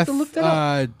using I'll have to look that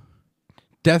up.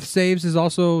 Death Saves is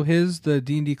also the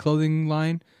D&D clothing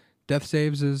line. Death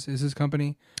Saves is his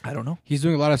company. I don't know. He's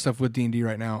doing a lot of stuff with D&D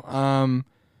right now.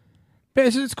 But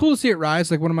it's cool to see it rise.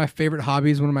 Like one of my favorite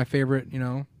hobbies, one of my favorite,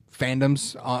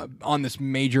 fandoms on this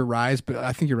major rise. But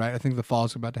I think you're right. I think the fall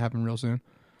is about to happen real soon.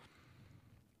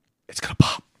 It's gonna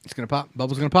pop. It's gonna pop.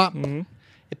 Bubble's gonna pop. Mm-hmm.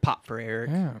 It popped for Eric.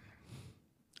 Yeah.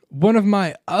 One of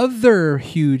my other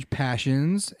huge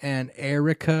passions, and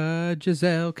Erica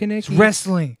Giselle Kinnicky. It's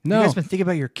wrestling. No. You guys been thinking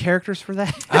about your characters for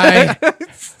that?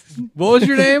 What was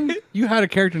your name? You had a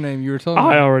character name. You were telling me.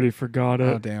 I already forgot it.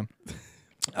 Oh damn.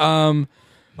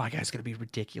 My guy's gonna be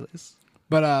ridiculous.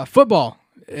 But football.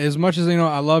 As much as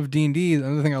I love D&D. The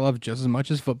other thing I love just as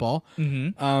much is football.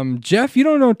 Mm-hmm. Jeff, you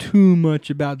don't know too much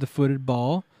about the footed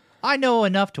ball. I know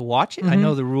enough to watch it. I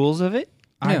know the rules of it.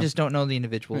 I Yeah. just don't know the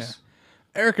individuals.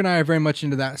 Yeah. Eric and I are very much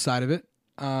into that side of it.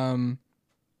 And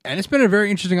it's been a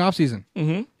very interesting offseason.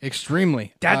 Mm-hmm.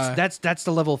 Extremely. That's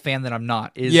the level of fan that I'm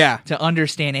not. Is Yeah. to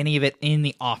understand any of it in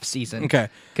the off season. Okay.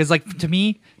 Because like to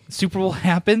me, Super Bowl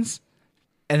happens,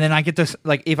 and then I get to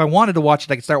like if I wanted to watch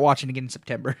it, I could start watching again in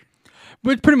September.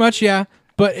 But pretty much, yeah.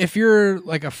 But if you're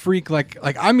like a freak, like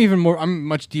I'm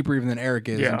much deeper even than Eric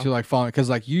is Yeah. into like following because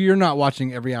like you're not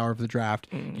watching every hour of the draft.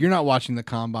 You're not watching the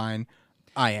combine.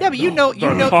 I am. Yeah, but you know,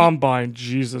 The combine,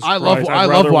 Jesus I love- Christ. I I'd love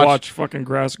rather watch- watch fucking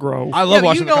grass grow. I yeah, love but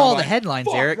watching you know all the combine. headlines,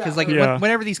 Eric. Because like Yeah.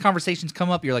 whenever these conversations come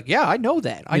up, you're like, yeah, I know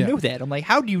that. I Yeah. know that. I'm like,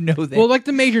 how do you know that? Well, like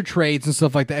the major trades and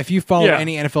stuff like that. If you follow Yeah.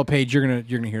 any NFL page, you're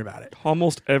gonna hear about it.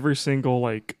 Almost every single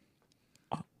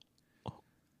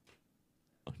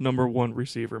number one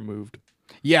receiver moved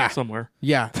Yeah, somewhere.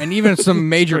 yeah, and even some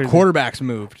major Crazy. quarterbacks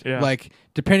moved. Yeah. Like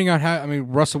depending on how. I mean,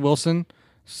 Russell Wilson,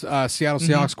 Seattle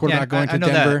Seahawks quarterback going I to know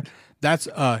Denver. that. That's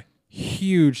a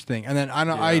huge thing. And then I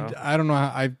don't. Yeah. I don't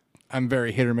know. I'm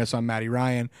very hit or miss on Matty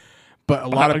Ryan, but a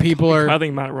lot of people are. I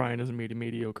think Matt Ryan is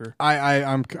mediocre.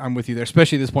 I'm with you there,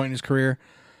 especially at this point in his career.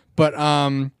 But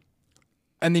and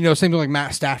same thing like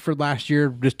Matt Stafford last year,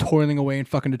 just toiling away in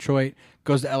fucking Detroit,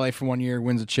 goes to LA for 1 year,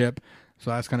 wins a chip,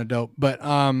 so that's kind of dope. But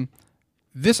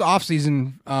this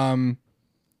offseason,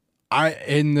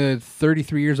 in the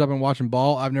 33 years I've been watching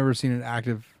ball, I've never seen an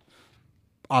active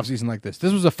offseason like this.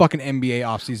 This was a fucking NBA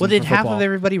offseason. well, did for half football. of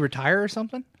everybody retire or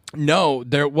something? No,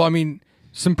 well, I mean,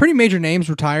 some pretty major names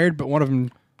retired, but one of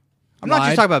them. I'm not just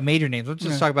lied. talking about major names. I'm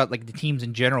just talking about like the teams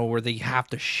in general where they have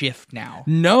to shift now.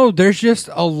 No, there's just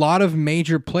a lot of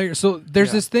major players. So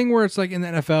there's this thing where it's like in the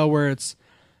NFL where it's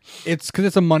because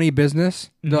it's a money business.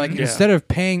 They're like Yeah. instead of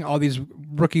paying all these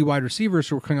rookie wide receivers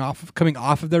who are coming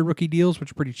off of their rookie deals,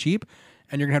 which are pretty cheap,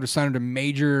 and you're gonna have to sign them to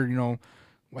major,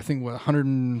 I think what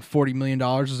 $140 million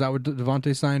is that what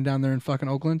Devontae signed down there in fucking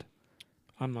Oakland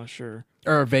I'm not sure.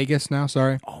 or Vegas now?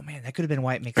 Sorry. Oh man, that could have been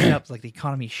why it mixed up. Like the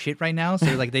economy's shit right now,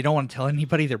 so like they don't want to tell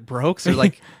anybody they're broke. So they're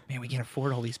like, man, we can't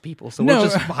afford all these people, so No. we'll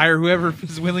just hire whoever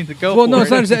is willing to go. Well, for no, it.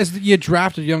 it's not. It's you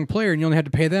draft a young player and you only had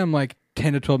to pay them like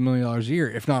 $10 to $12 million a year,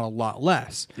 if not a lot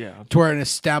less. Yeah. To where an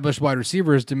established wide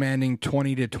receiver is demanding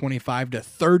 $20 to $25 to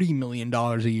 $30 million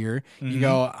a year. You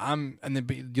go, and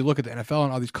then you look at the NFL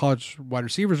and all these college wide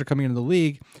receivers are coming into the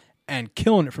league, and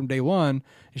killing it from day one.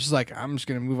 It's just like, I'm just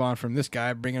going to move on from this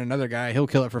guy, bring in another guy. He'll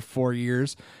kill it for 4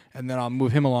 years, and then I'll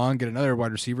move him along, get another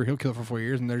wide receiver. He'll kill it for 4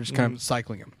 years, and they're just kind of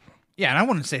cycling him. Yeah, and I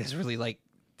wouldn't say it's really like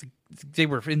they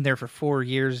were in there for 4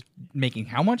 years making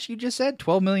how much you just said?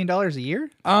 $12 million a year?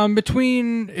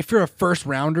 Between, if you're a first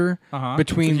rounder,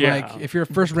 between Yeah. like, if you're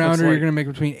a first rounder, you're going to make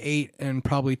between 8 and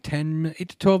probably $8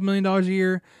 to $12 million a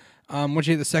year. Once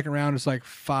you hit the second round, it's like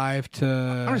 5 to.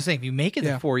 I'm just saying, if you make it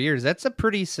yeah. to 4 years, that's a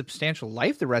pretty substantial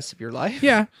life the rest of your life.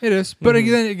 Yeah, it is. But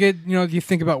again, you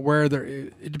think about where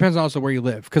it depends also where you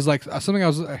live. Because like something I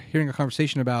was hearing a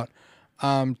conversation about,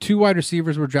 2 wide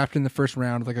receivers were drafted in the first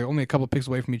round, like only a couple picks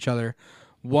away from each other.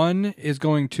 One is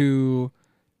going to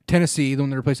Tennessee, the one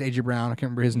that replaced AJ Brown. I can't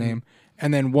remember his name.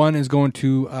 And then one is going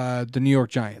to the New York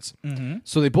Giants.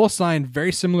 So they both signed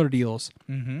very similar deals.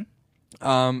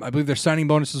 I believe their signing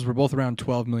bonuses were both around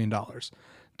 $12 million.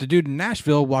 The dude in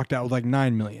Nashville walked out with like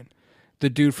 $9 million. The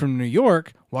dude from New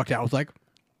York walked out with like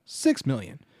 $6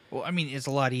 million. Well, I mean, it's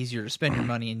a lot easier to spend your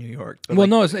money in New York. But Well,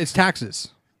 no, it's taxes.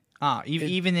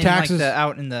 Even in taxes- like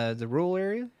out in the rural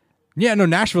area? Yeah, no,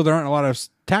 Nashville, there aren't a lot of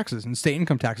taxes and state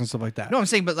income tax and stuff like that. No, I'm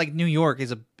saying, but like New York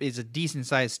is a decent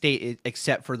sized state,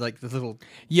 except for like the little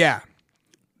Yeah.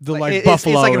 The like it's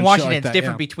Buffalo like in and Washington, shit like it's that,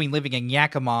 different yeah. between living in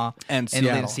Yakima And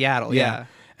living in Seattle. Yeah.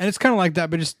 And it's kind of like that,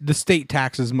 but just the state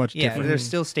tax is much Yeah, different. there's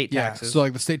still state taxes. Yeah, so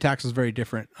like the state tax is very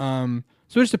different. So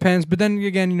it just depends. But then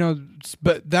again,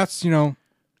 but that's, in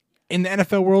the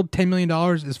NFL world, $10 million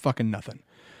is fucking nothing.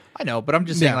 I know, but I'm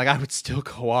just saying, Yeah. like, I would still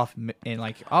go off and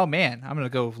like, oh man, I'm gonna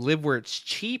go live where it's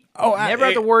cheap. Oh, never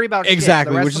have to worry about shit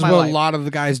exactly, the rest which of is my what life. a lot of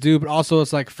the guys do. But also,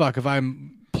 it's like, fuck, if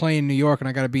I'm playing New York and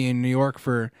I got to be in New York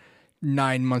for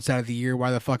 9 months out of the year,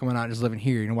 why the fuck am I not just living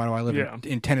here? Why do I live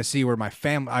in Tennessee where my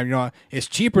family? It's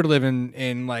cheaper to live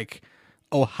in like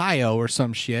Ohio or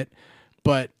some shit,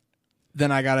 but then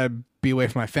I gotta be away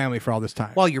from my family for all this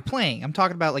time. While you're playing, I'm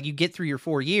talking about like you get through your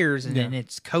 4 years and then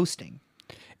it's coasting.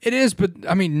 It is, but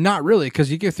I mean, not really,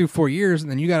 because you get through 4 years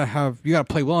and then you gotta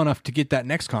play well enough to get that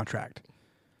next contract.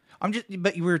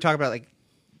 But we were talking about like,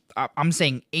 I'm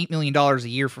saying $8 million a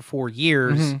year for 4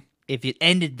 years. If it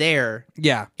ended there,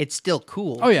 Yeah. it's still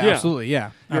cool. Oh yeah, Yeah. absolutely,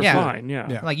 yeah. You're Yeah. fine. Yeah.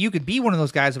 Yeah. Like you could be one of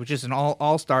those guys that was just an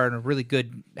all-star and a really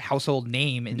good household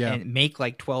name and make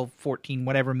like 12, 14,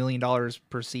 whatever $1 million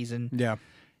per season Yeah.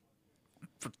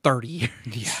 for 30 years.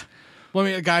 Yeah. Well,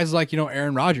 I mean, guys like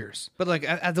Aaron Rodgers, But like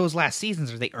at those last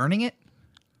seasons, are they earning it?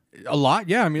 a lot.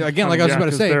 Yeah, I mean, again, like I was about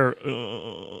to say, their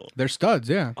they're studs.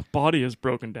 Yeah. body is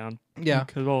broken down. Yeah.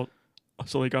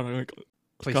 So they gotta like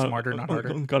Play smarter, not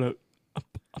harder. Gotta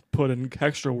put in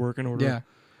extra work in order. Yeah.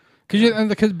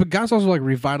 But guys also like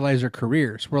revitalize their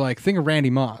careers. We're like, think of Randy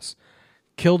Moss,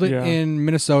 killed it Yeah. in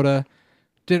Minnesota,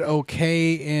 did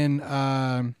okay in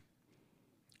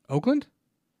Oakland.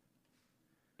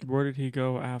 Where did he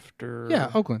go after? Yeah,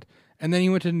 Oakland, and then he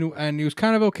went to and he was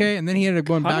kind of okay, and then he ended up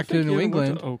going I back to think New he went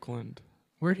England. to Oakland.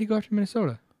 Where did he go after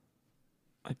Minnesota?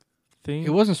 Think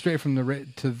It wasn't straight from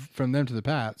from them to the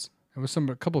Pats. It was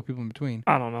a couple of people in between.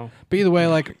 I don't know. But either way,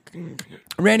 like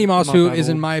Randy Moss, Not who that is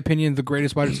in old. my opinion the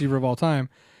greatest wide receiver of all time,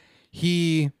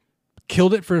 he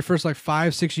killed it for the first like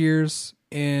 5-6 years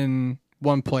in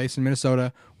one place in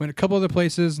Minnesota. Went a couple other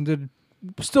places and did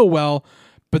still well,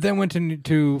 but then went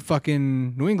to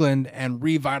fucking New England and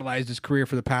revitalized his career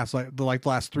for the past the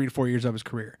last 3 to 4 years of his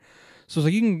career. So it's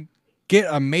like you can get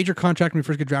a major contract when you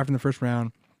first get drafted in the first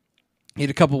round. He had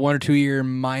a couple 1 or 2 year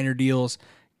minor deals,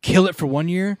 kill it for 1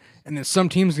 year, and then some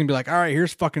teams gonna be like, all right,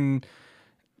 here's fucking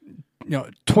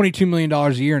 $22 million a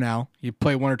year now. You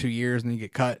play 1 or 2 years and then you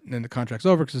get cut, and then the contract's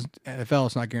over because NFL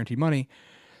it's not guaranteed money.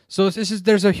 So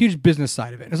there's a huge business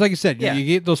side of it. It's like you said, you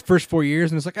get those first 4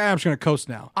 years, and it's like, I'm just gonna coast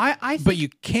now. But you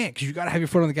can't, because you got to have your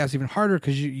foot on the gas even harder,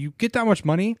 because you get that much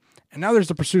money, and now there's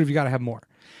the pursuit of you got to have more,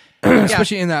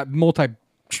 especially in that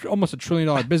almost $1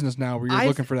 trillion business now where you're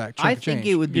looking for that. I chunk of change. think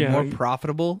it would be Yeah. more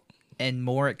profitable and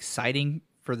more exciting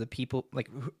for the people, like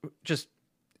just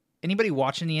anybody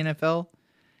watching the NFL,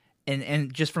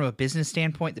 and just from a business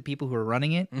standpoint, the people who are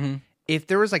running it. If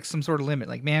there was like some sort of limit,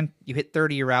 like, man, you hit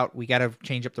 30, you're out. We got to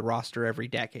change up the roster every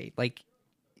decade. Like,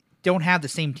 don't have the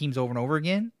same teams over and over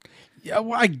again. Yeah,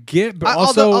 well, I get, but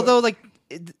also, although like,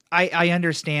 I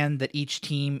understand that each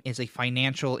team is a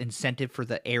financial incentive for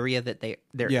the area that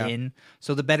they're in.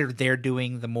 So the better they're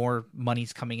doing, the more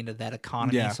money's coming into that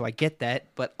economy. Yeah. So I get that,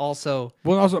 but also,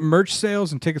 merch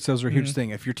sales and ticket sales are a huge thing.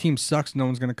 If your team sucks, no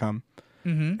one's going to come.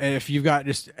 And if you've got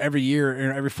just every year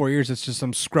or every 4 years, it's just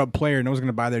some scrub player, no one's going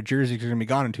to buy their jersey because they're going to be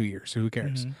gone in 2 years. So who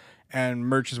cares? And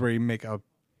merch is where you make a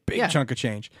big chunk of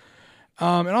change.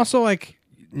 And also, like,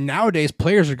 nowadays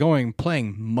players are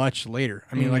playing much later.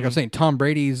 I mean, like I was saying, Tom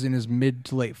Brady's in his mid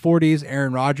to late 40s.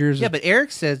 Aaron Rodgers. Yeah, but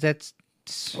Eric says that's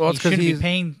Well, it's 'cause shouldn't be he's-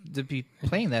 paying to be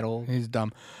playing that old. He's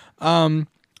dumb.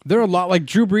 There are a lot like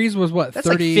Drew Brees was what That's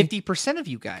 30. like 50% of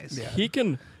you guys. Yeah. He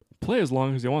can play as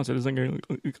long as he wants. It isn't going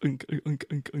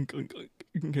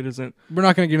it isn't We're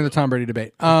not going to get into the Tom Brady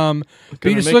debate. But you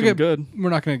gonna just make look him at good. We're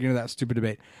not going to get into that stupid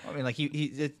debate. I mean, like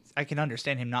I can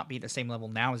understand him not being at the same level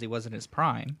now as he was in his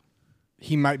prime.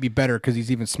 He might be better because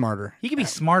he's even smarter. He could be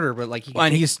smarter, but like he can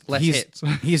And take less hits.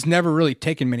 he's never really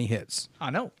taken many hits. I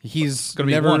know. He's Gonna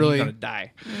be never one, really. he's gonna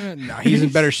die. No, he's in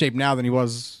better shape now than he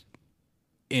was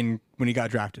when he got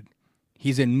drafted.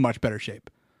 He's in much better shape.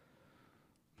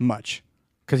 Much.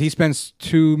 Because he spends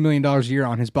 $2 million a year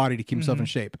on his body to keep himself in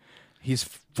shape. He's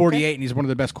 48 and he's one of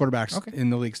the best quarterbacks in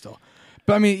the league still.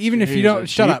 But I mean, even if you He's don't a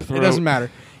shut deep up, it throat. doesn't matter.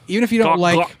 Even if you don't Gawk,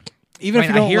 like, gawk. even I if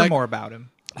mean, you I don't hear like, more about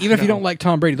him. even if you don't like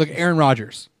Tom Brady, look at Aaron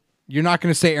Rodgers. You're not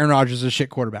going to say Aaron Rodgers is a shit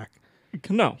quarterback.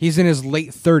 No. He's in his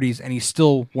late 30s and he's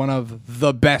still one of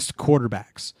the best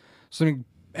quarterbacks. So I mean,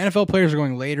 NFL players are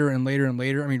going later and later and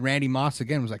later. I mean, Randy Moss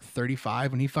again was like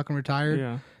 35 when he fucking retired.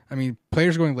 Yeah. I mean,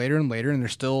 players are going later and later, and they're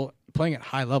still playing at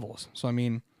high levels. So I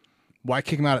mean, why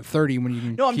kick him out at 30 when you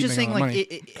can? No, I'm keep just making saying all the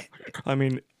like money? I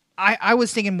mean, I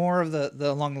was thinking more of the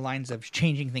along the lines of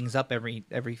changing things up every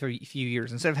few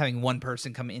years instead of having one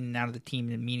person come in and out of the team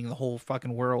and meeting the whole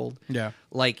fucking world. Yeah.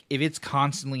 Like if it's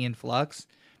constantly in flux,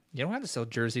 you don't have to sell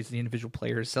jerseys to the individual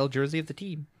players. Sell jersey of the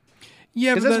team.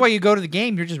 Yeah, Because that's why you go to the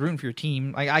game. You're just rooting for your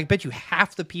team. Like I bet you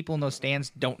half the people in those stands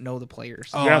don't know the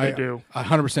players. yeah, they do.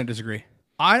 100% disagree.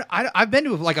 I've been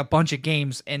to like a bunch of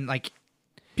games and like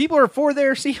people are for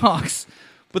their Seahawks,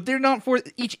 but they're not for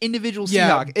each individual Yeah,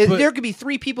 Seahawk. but- There could be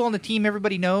 3 people on the team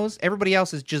everybody knows. Everybody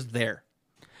else is just there.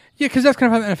 Yeah, because that's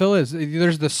kind of how the NFL is.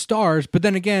 There's the stars, but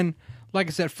then again, like I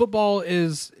said, football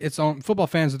is its own. Football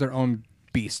fans are their own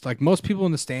beast. Like most people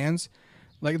in the stands,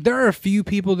 like there are a few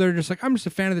people that are just like, I'm just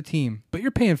a fan of the team, but you're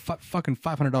paying fucking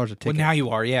 $500 a ticket. Well, now you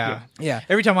are, yeah. Yeah.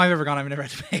 Every time I've ever gone, I've never had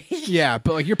to pay. Yeah,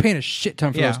 but like you're paying a shit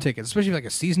ton for Yeah. those tickets, especially like a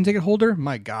season ticket holder.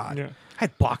 My God. Yeah. I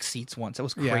had box seats once. That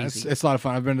was Yeah, crazy. it's a lot of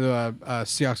fun. I've been to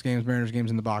Seahawks games, Mariners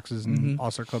games in the boxes, and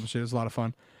All-Star Club and shit. It's a lot of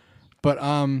fun. But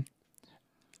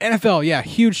NFL, yeah,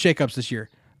 huge shakeups this year.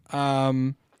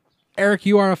 Eric,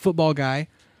 you are a football guy.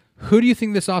 Who do you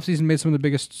think this offseason made some of the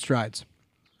biggest strides?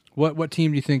 What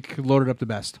team do you think loaded up the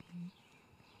best?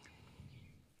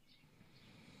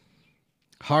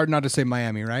 Hard not to say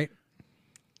Miami, right?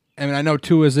 I mean, I know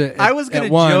two is it. I was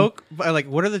going gonna to joke, but like,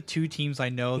 what are the 2 teams I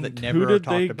know that never Who are did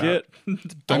talked they about? get?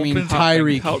 I mean, Dolphins?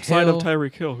 Tyreek Outside Hill. of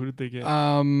Tyreek Hill, who did they get?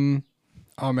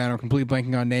 Oh man, I'm completely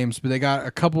blanking on names, but they got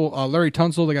a couple. Larry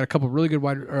Tunsil. They got a couple really good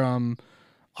wide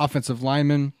offensive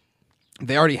linemen.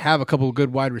 They already have a couple of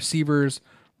good wide receivers.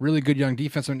 Really good young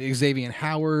defense. I mean, Xavier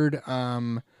Howard.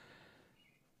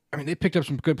 I mean, they picked up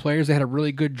some good players. They had a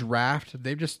really good draft.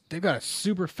 They've got a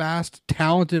super fast,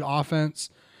 talented offense.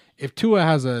 If Tua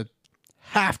has a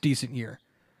half decent year,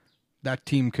 that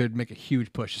team could make a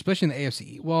huge push, especially in the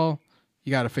AFC. Well,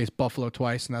 you got to face Buffalo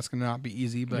twice, and that's going to not be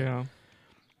easy. But yeah.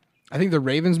 I think the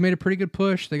Ravens made a pretty good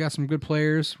push. They got some good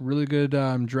players, really good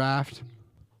draft.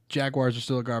 Jaguars are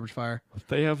still a garbage fire.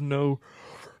 They have no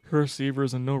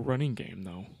receivers and no running game,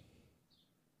 though.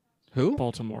 Who?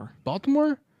 Baltimore.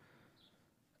 Baltimore?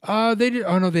 They did.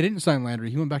 Oh no, they didn't sign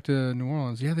Landry. He went back to New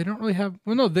Orleans. Yeah, they don't really have.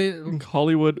 Well, no,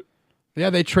 Hollywood,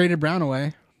 they traded Brown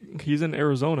away. he's in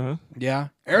Arizona. Yeah,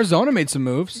 Arizona made some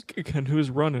moves. And who's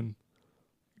running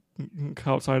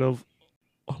outside of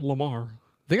Lamar?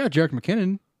 They got Jerick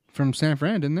McKinnon from San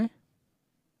Fran, didn't they?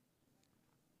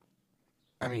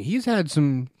 I mean, he's had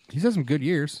some good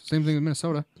years. Same thing with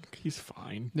Minnesota. He's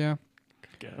fine, Yeah. I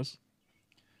guess.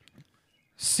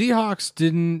 Seahawks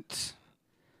didn't.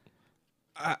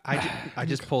 I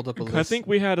just pulled up a list. I think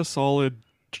we had a solid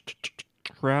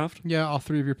draft. Yeah, all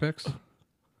 3 of your picks.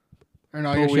 Or no,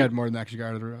 I But guess we- you had more than that because you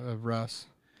got rid of Russ.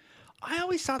 I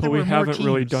always thought But there we were more haven't teams.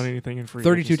 really done anything in free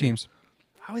 32 agency. teams.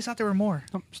 I always thought there were more.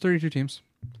 Oh, it's 32 teams.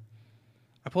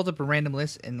 I pulled up a random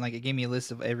list and like it gave me a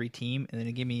list of every team, and then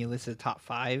it gave me a list of the top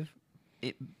 5,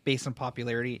 based on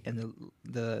popularity, and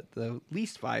the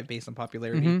least 5 based on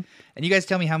popularity. Mhm. And you guys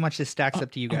tell me how much this stacks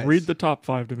up to you guys. Read the top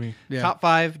 5 to me. Yeah. Top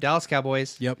 5: Dallas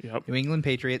Cowboys, Yep. Yep. New England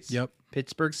Patriots, Yep.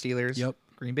 Pittsburgh Steelers, Yep.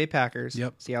 Green Bay Packers,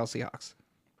 Yep. Seattle Seahawks.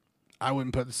 I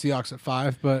wouldn't put the Seahawks at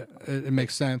 5, but it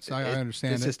makes sense. I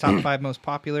understand This it. is top 5 most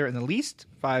popular, and the least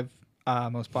 5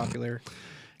 most popular: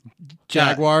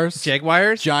 Jaguars,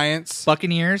 Jaguars, Giants,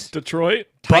 Buccaneers, Detroit.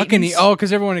 Buccaneers. Titans. Oh,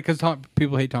 because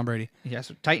people hate Tom Brady.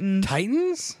 Yes, Titans,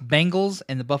 Titans Bengals,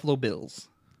 and the Buffalo Bills.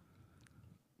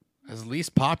 as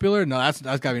least popular? No, that's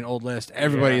got to be an old list.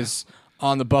 Everybody Yeah. is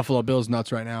on the Buffalo Bills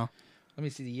nuts right now. Let me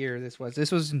see the year this was.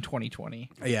 This was in 2020.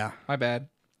 Yeah. My bad.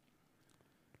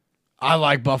 I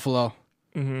like Buffalo.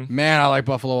 Mm-hmm. Man, I like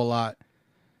Buffalo a lot.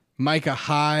 Micah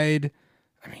Hyde.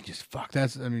 I mean, just fuck.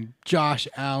 Josh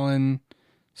Allen,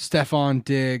 Stephon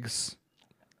Diggs,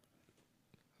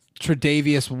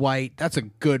 Tre'Davious White. That's a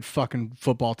good fucking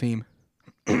football team.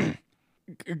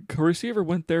 Receiver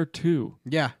went there too.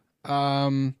 Yeah.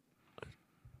 Yeah,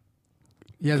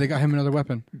 they got him another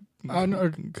weapon.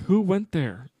 No, Who went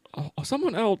there?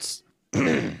 Someone else.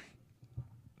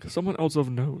 Someone else of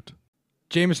note.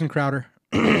 Jamison Crowder.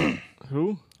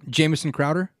 Who? Jamison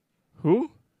Crowder.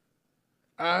 Who?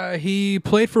 He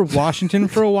played for Washington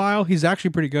for a while. He's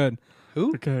actually pretty good.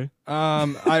 Who? Okay.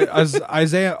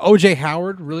 Isaiah O.J.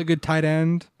 Howard, really good tight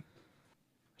end.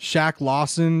 Shaq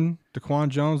Lawson, Daquan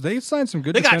Jones. They signed some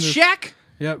good. They got defenders. Shaq.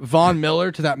 Yeah, Von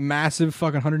Miller to that massive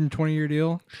fucking 120-year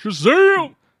deal.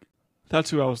 Shazam!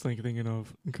 That's who I was thinking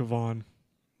of. Kavon.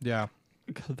 Yeah.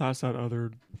 That's that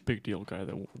other big deal guy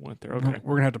that went there. Okay.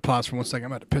 We're gonna have to pause for 1 second.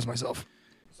 I'm about to piss myself.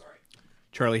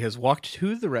 Charlie has walked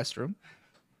to the restroom.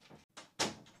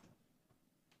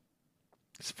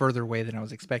 It's further away than I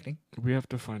was expecting. We have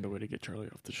to find a way to get Charlie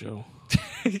off the show.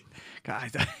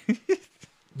 Guys,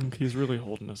 He's really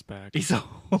holding us back. he's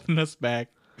holding us back.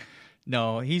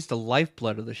 No, he's the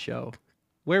lifeblood of the show.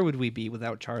 Where would we be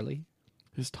without Charlie?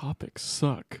 His topics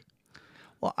suck.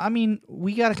 Well, I mean,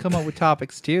 we got to come up with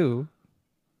topics too,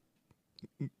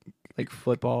 like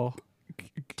football,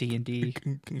 D&D.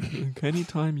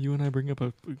 Anytime you and I bring up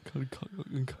a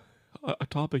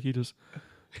topic, he just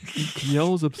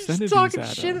yells obscenities talking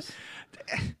at shit. us.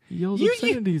 He yells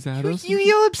obscenities at us. You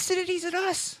yell obscenities at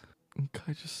us.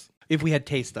 If we had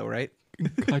taste, though, right?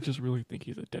 I just really think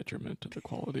he's a detriment to the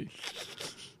quality.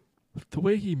 The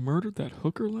way he murdered that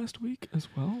hooker last week as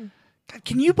well. God,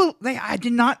 can you believe? I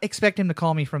did not expect him to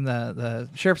call me from the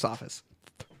sheriff's office.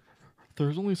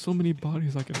 There's only so many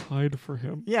bodies I can hide for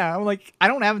him. Yeah, I'm like, I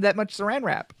don't have that much saran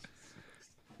wrap.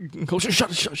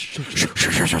 Shut.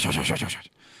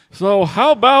 So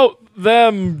how about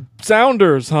them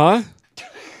Sounders, huh?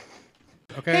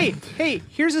 Okay. Hey,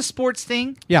 here's a sports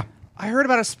thing. Yeah. I heard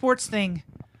about a sports thing.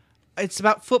 It's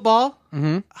about football.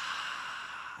 Mm-hmm.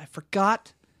 I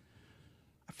forgot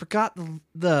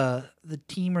the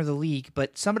team or the league,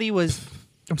 but somebody was.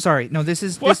 I'm sorry. No, this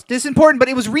is important, but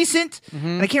it was recent,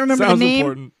 and I can't remember Sounds the name.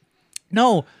 important.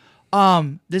 No,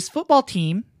 this football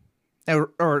team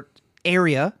or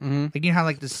area, like you know how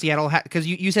like the Seattle because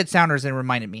you said Sounders and it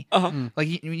reminded me.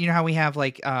 Like you know how we have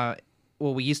like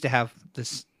we used to have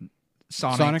this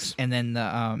Sonics. And then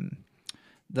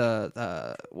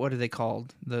the what are they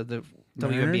called? The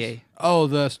WNBA. Oh,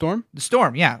 the Storm? The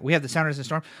Storm, yeah. We have the Sounders and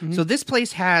Storm. So this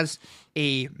place has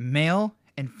a male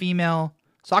and female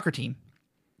soccer team.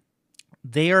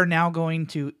 They are now going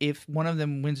to, if one of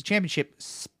them wins a championship,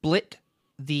 split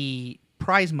the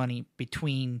prize money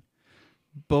between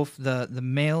both the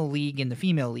male league and the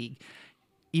female league.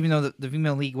 Even though the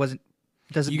female league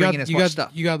doesn't bring in as much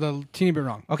stuff. You got the teeny bit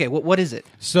wrong. Okay, what is it?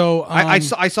 So I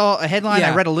saw a headline.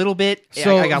 yeah. I read a little bit.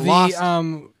 So I got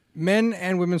lost. Men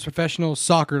and women's professional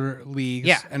soccer leagues,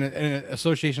 Yeah. and an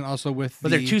association also with. But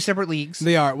they're two separate leagues.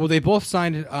 They are. Well, they both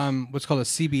signed what's called a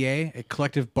CBA, a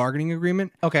collective bargaining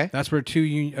agreement. Okay. That's where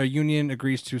a union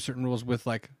agrees to certain rules with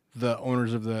like the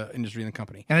owners of the industry and the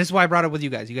company. And this is why I brought it with you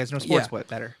guys. You guys know sports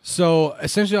better. So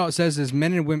essentially, all it says is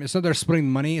men and women. It's not they're splitting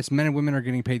the money. It's men and women are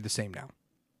getting paid the same now.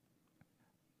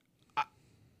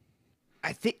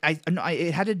 I think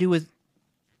it had to do with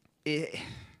it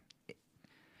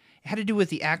had to do with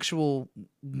the actual.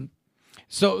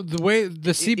 So the way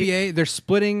the CBA, they're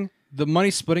splitting the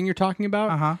money. Splitting you're talking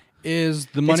about is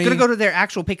the money. It's going to go to their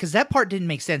actual pay because that part didn't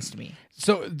make sense to me.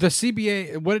 So the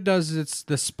CBA, what it does is it's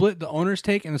the split the owners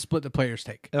take and the split the players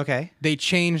take. Okay. They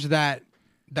changed that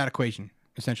equation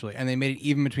essentially, and they made it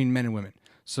even between men and women.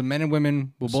 So men and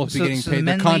women will both be getting paid.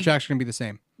 Their contracts are going to be the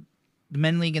same. The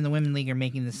men league and the women league are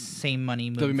making the same money.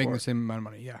 They'll be making forward. the same amount of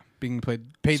money. Yeah, being paid.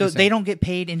 So the same. they don't get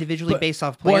paid individually based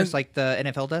off players like the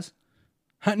NFL does.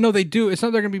 No, they do. It's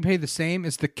not they're going to be paid the same.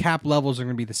 It's the cap levels are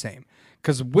going to be the same.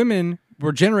 Because women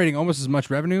were generating almost as much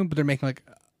revenue, but they're making like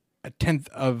a tenth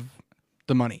of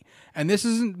the money. And this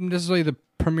isn't necessarily the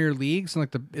Premier Leagues.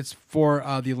 It's for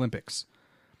the Olympics.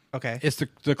 Okay. It's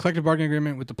the collective bargaining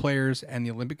agreement with the players and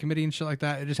the Olympic Committee and shit like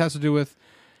that. It just has to do with.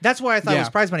 That's why I thought it was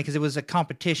prize money because it was a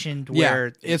competition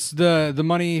where it's the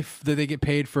money that they get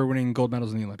paid for winning gold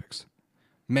medals in the Olympics.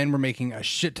 Men were making a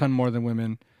shit ton more than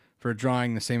women for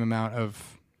drawing the same amount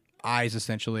of eyes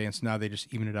essentially, and so now they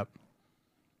just even it up.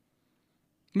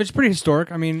 Which is pretty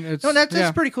historic. I mean, it's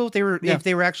that's pretty cool. If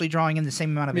they were actually drawing in the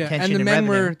same amount of attention. And the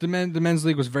revenue. the men's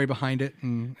league was very behind it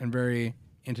and very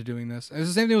into doing this. And it's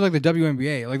the same thing with like the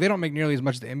WNBA. Like they don't make nearly as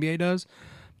much as the NBA does,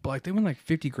 but like they win like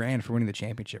 $50,000 for winning the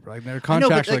championship. Like their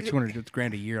contracts are like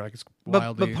 $200,000 a year. Like it's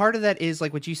wild. But part of that is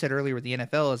like what you said earlier with the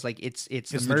NFL is like it's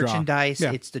the merchandise,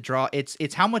 it's the draw,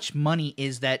 it's how much money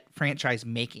is that franchise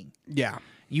making. Yeah,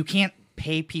 you can't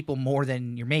pay people more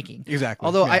than you're making. Exactly.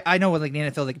 Although I know with like the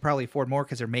NFL they could probably afford more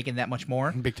because they're making that much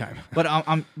more. Big time.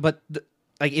 But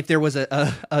like if there was a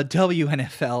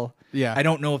WNFL, I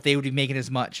don't know if they would be making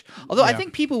as much. Although I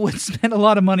think people would spend a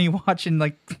lot of money watching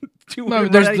like two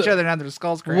women at each other and have their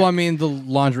skulls cracked. Well, I mean the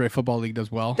lingerie football league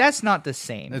does well. That's not the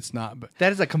same. It's not, but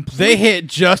that is a complete. They hit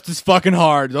just as fucking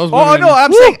hard. Those women, no,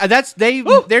 I'm saying that's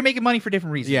Woo! They're making money for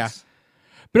different reasons. Yeah.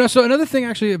 But no, so another thing,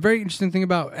 actually, a very interesting thing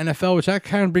about NFL, which that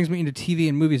kind of brings me into TV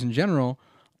and movies in general,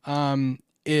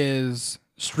 is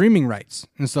streaming rights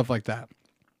and stuff like that.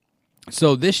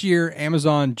 So this year,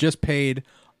 Amazon just paid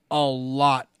a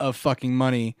lot of fucking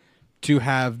money to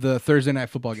have the Thursday night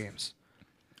football games.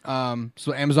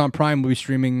 So Amazon Prime will be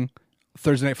streaming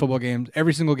Thursday night football games,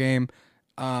 every single game,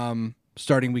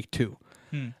 starting week 2.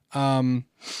 And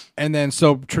then,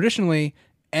 so traditionally,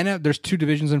 there's 2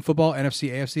 divisions in football,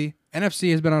 NFC, AFC.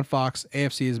 NFC has been on Fox,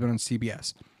 AFC has been on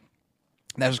CBS.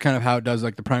 That's just kind of how it does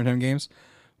like the primetime games.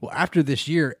 Well, after this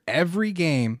year, every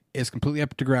game is completely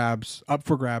up for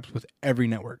grabs with every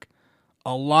network.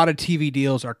 A lot of TV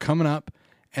deals are coming up,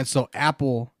 and so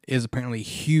Apple is apparently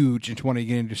huge into wanting to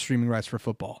get into streaming rights for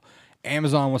football.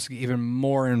 Amazon wants to get even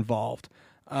more involved.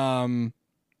 Hulu,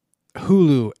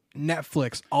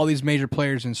 Netflix, all these major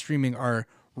players in streaming are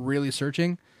really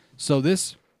searching. So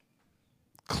this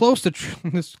close to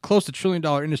 $1 trillion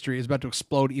industry is about to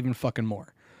explode even fucking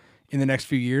more in the next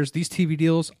few years. These TV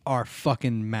deals are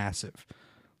fucking massive,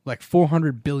 like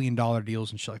 $400 billion deals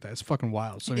and shit like that. It's fucking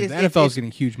wild. So the NFL is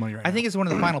getting huge money right now. I think it's one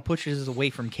of the final pushes away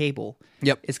from cable.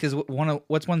 Yep, it's because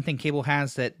one thing cable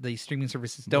has that the streaming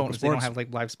services don't is they don't have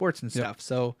like live sports and stuff.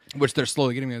 So which they're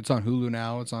slowly getting. It's on Hulu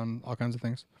now. It's on all kinds of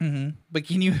things. Mm-hmm. But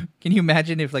can you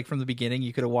imagine if like from the beginning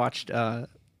you could have watched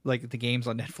like the games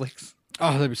on Netflix?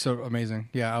 Oh, that'd be so amazing.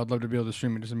 Yeah, I would love to be able to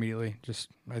stream it just immediately, just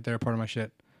right there, part of my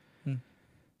shit.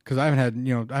 Because I haven't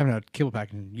had cable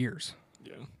package in years.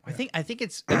 Yeah, I think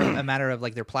it's a matter of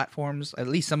like their platforms. At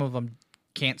least some of them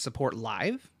can't support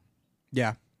live.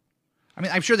 Yeah, I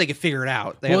mean, I'm sure they could figure it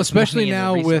out. Well, especially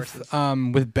now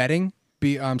with betting,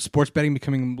 sports betting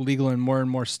becoming legal in more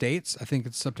and more states. I think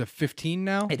it's up to 15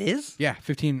 now. It is? Yeah,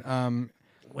 15.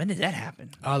 When did that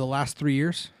happen? The last 3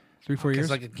 years. 3-4 years.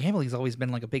 Like gambling's always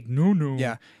been like a big no.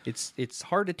 Yeah, it's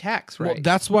hard to tax, right? Well,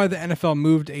 that's why the NFL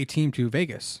moved a team to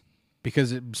Vegas,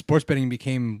 because sports betting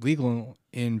became legal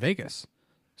in Vegas.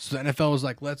 So the NFL was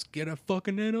like, let's get a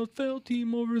fucking NFL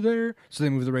team over there. So they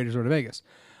moved the Raiders over to Vegas.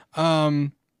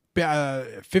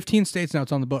 15 states now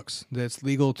it's on the books that it's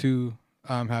legal to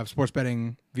have sports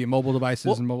betting via mobile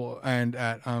devices and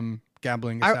at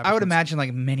gambling. I would imagine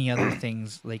like many other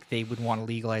things, like they would want to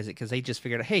legalize it because they just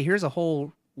figured, hey, here's a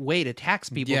whole way to tax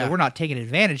people that we're not taking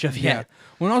advantage of yet.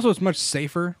 Well, and also it's much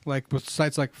safer. Like with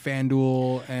sites like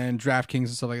FanDuel and DraftKings and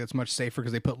stuff like that, it's much safer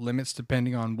because they put limits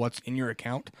depending on what's in your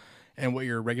account and what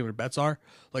your regular bets are.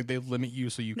 Like they limit you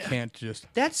so you can't just.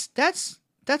 That's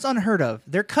unheard of.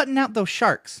 They're cutting out those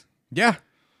sharks. Yeah.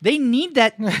 They need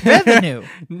that revenue.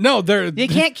 No, they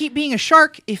can't keep being a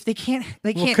shark if they can't.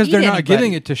 They can't because they're not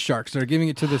giving it to sharks. They're giving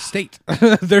it to the state.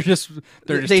 they're just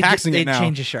taxing it now. They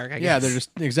change a shark. I guess. Yeah, they're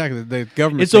just exactly the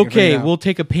government. It's okay. We'll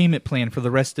take a payment plan for the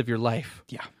rest of your life.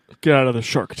 Yeah, get out of the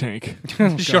Shark Tank.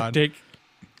 Shark Tank.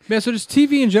 Yeah, so just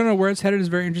TV in general, where it's headed is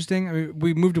very interesting. I mean,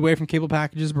 we moved away from cable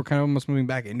packages. We're kind of almost moving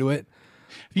back into it.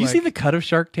 Have you seen the cut of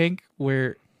Shark Tank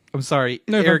where? I'm sorry,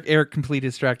 Eric completely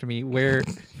distracted me. Where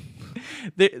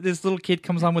this little kid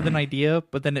comes on with an idea,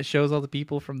 but then it shows all the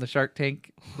people from the Shark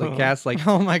Tank cast like,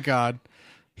 oh my god,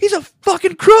 he's a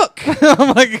fucking crook.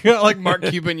 Oh my god, like Mark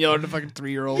Cuban yelling at a fucking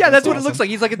 3-year-old. Yeah, that's what it looks like.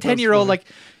 He's like a 10-year-old. Like,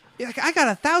 I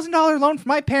got $1,000 loan from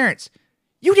my parents.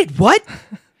 You did what?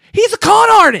 He's a con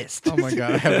artist. Oh my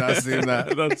god, I have not seen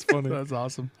that. That's funny. That's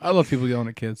awesome. I love people yelling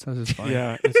at kids. That's just fun.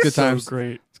 Yeah, it's good times.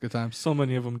 Great. It's good times. So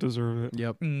many of them deserve it.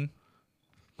 Yep.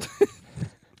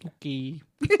 Okay.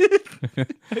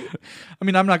 I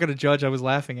mean, I'm not going to judge. I was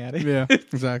laughing at it. Yeah,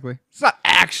 exactly. It's not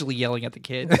actually yelling at the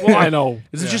kid. Well, I know.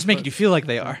 This is just making you feel like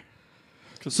they are.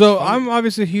 So I'm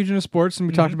obviously huge into sports, and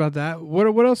we talked about that. What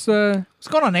else? What's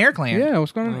going on in Ericland? Yeah,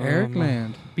 what's going on in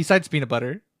Ericland? Besides peanut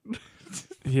butter.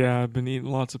 Yeah, I've been eating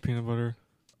lots of peanut butter.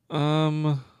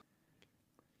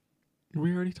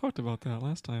 We already talked about that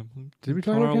last time. Did we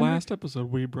talk on about our Kendrick? last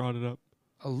episode? We brought it up.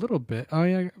 A little bit. Oh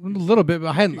yeah, a little bit. But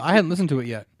I hadn't listened to it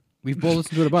yet. We've both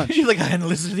listened to it a bunch. You're like, I hadn't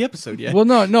listened to the episode yet. Well,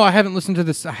 no, I haven't listened to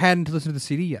this. I hadn't listened to the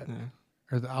CD yet,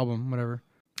 or the album, whatever.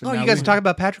 Oh, you guys are talking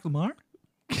about Patrick Lamar?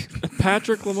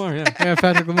 Patrick Lamar, yeah. Yeah,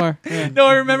 Patrick Lamar. Yeah. No,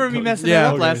 I remember me messing it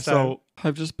up last time. So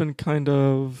I've just been kind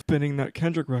of spinning that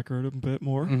Kendrick record a bit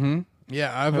more. Mm-hmm.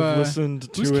 Yeah, I've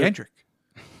listened to Who's it. Kendrick?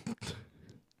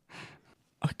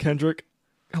 Kendrick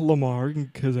Lamar,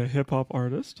 because a hip hop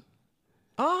artist.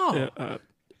 Oh.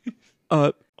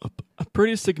 Yeah,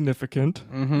 pretty significant.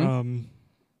 Mm-hmm.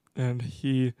 And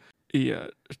he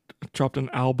dropped an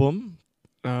album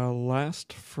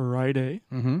last Friday.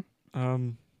 Mm-hmm.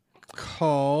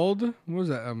 Called what was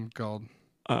that called?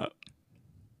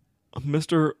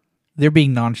 Mr. They're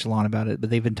being nonchalant about it, but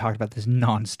they've been talking about this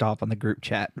nonstop on the group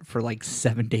chat for like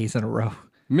 7 days in a row.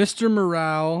 Mr.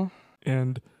 Morale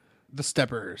and the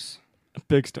Steppers.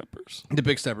 Big Steppers. The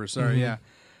Big Steppers, sorry, yeah.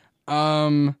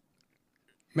 Man,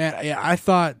 yeah, I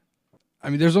thought, I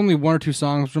mean, there's only one or two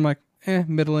songs which I'm like,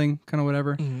 middling, kind of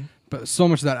whatever. Mm-hmm. But so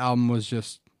much of that album was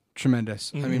just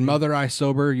tremendous. I mean, Mother I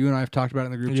Sober, you and I have talked about it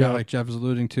in the group chat, like Jeff was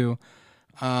alluding to.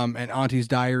 And Auntie's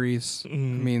Diaries. I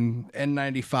mean,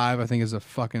 N95, I think, is a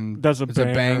fucking... That's a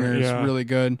banger. Yeah. It's really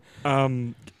good.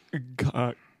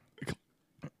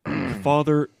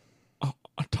 Father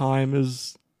Time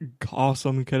is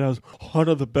awesome. Kid has one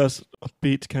of the best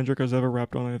beats Kendrick has ever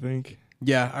rapped on, I think.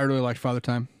 Yeah, I really liked Father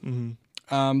Time.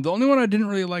 Mm-hmm. The only one I didn't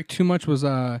really like too much was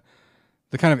the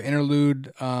kind of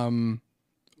interlude.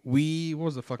 What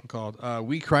was it fucking called?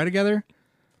 We Cry Together.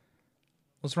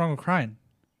 What's wrong with crying?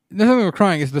 There's nothing with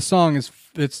crying. It's the song.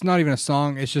 It's not even a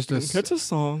song. It's just a... It's a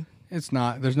song. It's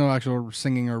not. There's no actual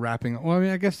singing or rapping. Well, I mean,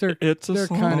 I guess there song.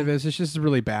 kind of is. It's just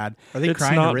really bad. Are they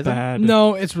crying not to rhythm? bad.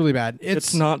 No, it's really bad.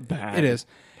 It's not bad. It is.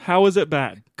 How is it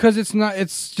bad? Because it's not.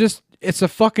 It's a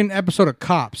fucking episode of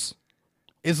Cops.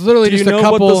 It's literally Do just you know a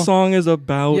couple. what the song is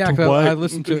about? Yeah, 'cause what, I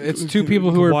listened to it. It's two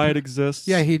people who are... Why it exists?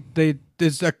 Yeah,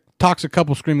 it's a toxic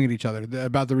couple screaming at each other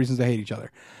about the reasons they hate each other.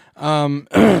 And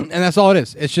that's all it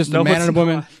is. It's just a man it's and a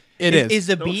woman. not. It is. Is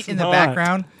the No, beat it's in the not.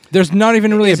 background? There's not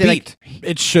even really a Is it beat.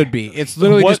 It should be. It's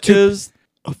literally What just two. is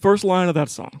the first line of that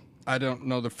song? I don't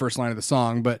know the first line of the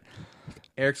song, but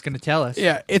Eric's going to tell us.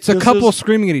 yeah, it's a This couple is-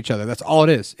 screaming at each other. That's all it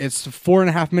is. It's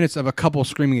 4.5 minutes of a couple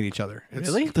screaming at each other.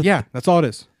 Really? Yeah, that's all it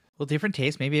is. Well, different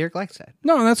taste. Maybe Eric likes that.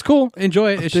 No, that's cool.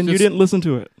 Enjoy it. It's Then you just- didn't listen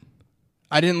to it.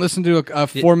 I didn't listen to a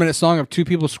 4-minute song of two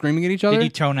people screaming at each other. Did you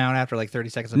tone out after like 30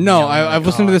 seconds? Of No, yelling, I've like,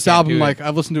 listened to I this can't album do like it?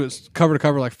 I've listened to it cover to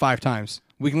cover like 5 times.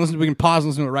 We can pause and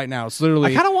listen to it right now. It's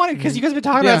literally I kind of want it because you guys have been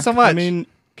talking Yeah. about it so much. I mean,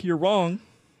 you're wrong.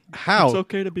 how? It's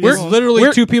okay to be we're wrong.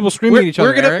 literally two people screaming at each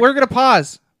other. Eric. We're gonna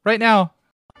pause right now.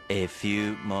 A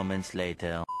few moments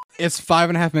later. It's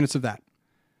 5.5 minutes of that.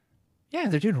 Yeah,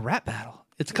 they're doing a rap battle.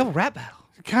 It's a couple rap battle.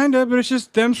 Kinda, but it's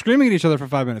just them screaming at each other for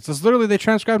 5 minutes. It's literally they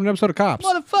transcribed an episode of Cops.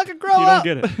 Motherfucker, grow You up.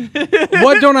 don't get it.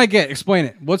 What don't I get? Explain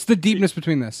it. What's the deepness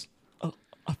between this?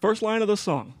 First line of the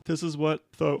song. This is what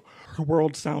the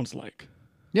world sounds like.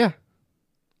 Yeah.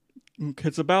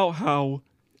 It's about how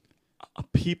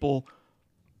people.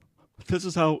 This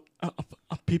is how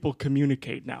people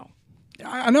communicate now.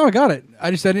 I know I got it.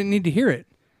 I didn't need to hear it.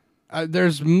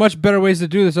 There's much better ways to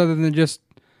do this other than just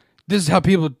this is how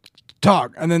people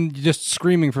talk and then just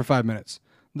screaming for 5 minutes.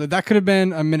 That could have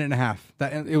been a minute and a half.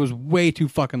 It was way too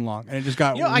fucking long and it just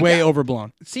got way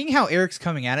overblown. Seeing how Eric's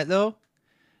coming at it though,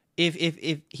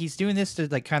 if he's doing this to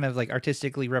like kind of like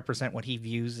artistically represent what he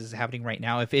views as happening right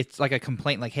now, if it's like a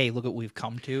complaint like, hey, look what we've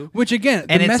come to. Which again,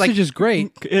 And the it's message like- is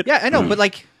great. Yeah, I know, but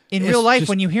like in It's real life, just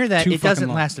when you hear that, too it doesn't fucking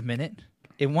long. last a minute.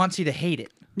 It wants you to hate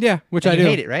it. Yeah, which And I you do.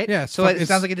 hate it, right? Yeah, So it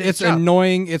sounds like it did its it's job.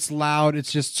 annoying. It's loud.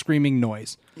 It's just screaming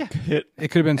noise. It It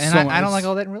could have been And so. I don't like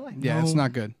all that in real life. Yeah, it's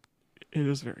not good.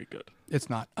 is very good. It's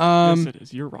not. Yes, it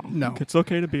is. You're wrong. no. It's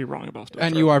okay to be wrong about stuff.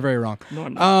 And you are very wrong. No,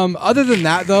 I'm not. Other than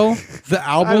that, though, the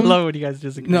I album. love when you guys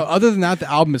disagree. No, other than that, the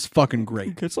album is fucking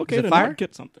great. It's okay it to fire? not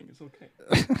get something. It's okay.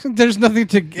 There's nothing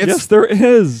to. It's, Yes, there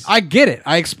is. I get it.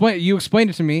 You explained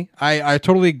it to me. I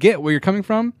totally get where you're coming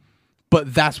from,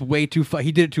 but that's way too.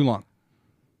 He did it too long.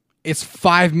 It's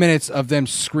 5 minutes of them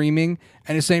screaming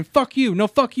and it's saying "fuck you," no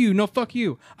 "fuck you," no "fuck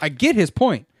you." I get his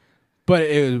point, but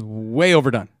it was way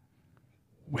overdone.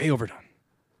 Way overdone.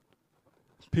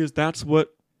 Because that's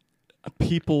what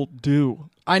people do.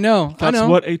 I know. That's I know.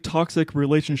 what a toxic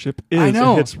relationship is. I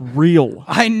know. It's real.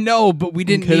 I know, but we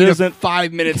didn't It need isn't-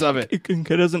 5 minutes of it.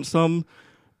 It isn't some.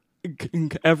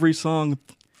 Every song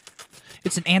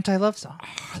It's an anti-love song.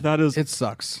 that is. It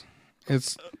sucks.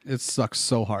 It sucks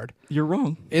so hard. You're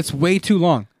wrong. It's way too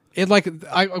long. It like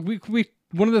we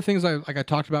one of the things I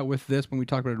talked about with this when we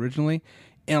talked about it originally,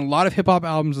 in a lot of hip hop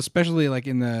albums, especially like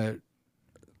in the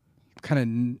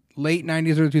kind of late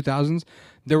 90s, early 2000s,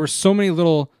 there were so many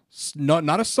little,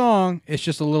 not a song, it's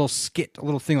just a little skit, a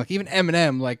little thing. Like even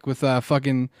Eminem, like with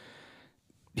fucking,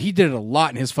 he did it a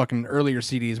lot in his fucking earlier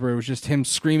CDs where it was just him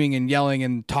screaming and yelling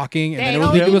and talking, and then it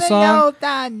would lead to a song. Know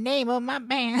the name of my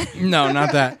band. No,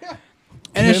 not that.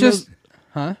 And it's just,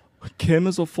 Kim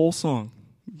is a full song.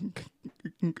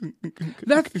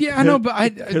 That's, yeah, I know, but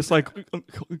it's like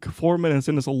 4 minutes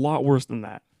and it's a lot worse than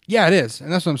that. Yeah, it is,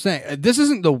 and that's what I'm saying. This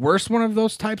isn't the worst one of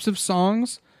those types of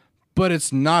songs, but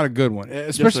it's not a good one.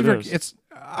 Especially Yes, for it's.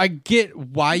 I get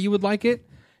why you would like it.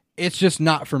 It's just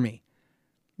not for me.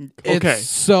 Okay,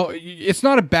 So it's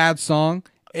not a bad song.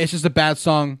 It's just a bad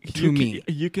song to me.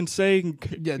 You can say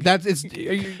Yeah, that's it's.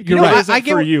 You're know, right. I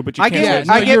get for you, but you I can't. get- say I it's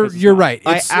get- not you're because it's you're not. right.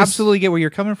 I It's absolutely get where you're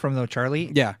coming from, though,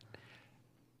 Charlie. yeah.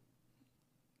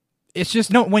 It's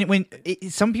just No, when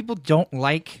some people don't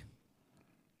like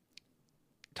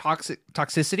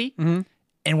toxicity,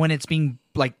 and when it's being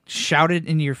like shouted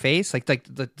into your face, like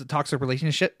the toxic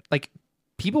relationship, like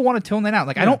people want to tone that out.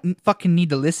 Like I don't fucking need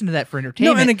to listen to that for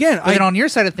entertainment. and again, but then on your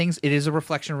side of things, it is a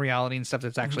reflection of reality and stuff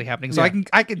that's actually happening. So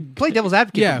I can play devil's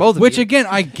advocate for both of which you. again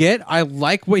I get. I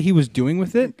like what he was doing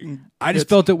with it. I just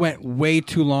felt it went way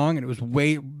too long, and it was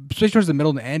especially towards the middle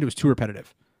and the end, it was too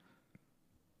repetitive.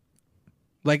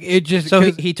 Like it just So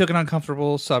he took an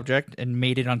uncomfortable subject and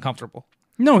made it uncomfortable.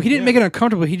 No, he didn't make it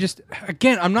uncomfortable. He just,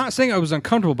 again, I'm not saying I was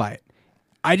uncomfortable by it.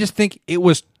 I just think it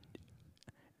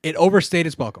overstayed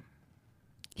its welcome.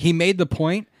 He made the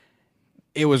point.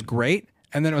 It was great.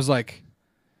 And then it was like,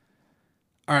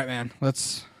 all right, man,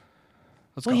 let's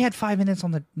Well, go. he had 5 minutes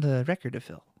on the record to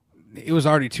fill. It was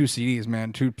already 2 CDs,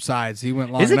 man, 2 sides. He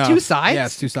went long Is it enough. 2 sides? Yeah,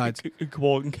 it's 2 sides.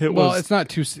 Well, It's not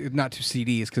two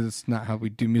CDs because it's not how we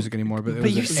do music anymore. But it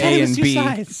was you an said A it was and 2 B.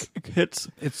 sides.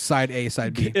 It's side A,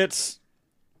 side B. It's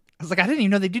I was like, I didn't even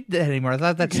know they did that anymore. I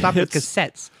thought that stopped with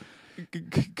cassettes.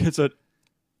 it's a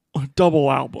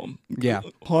double album. Yeah.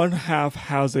 One half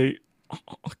has a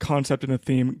concept and a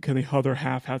theme, and the other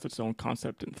half has its own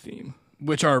concept and theme.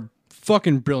 Which are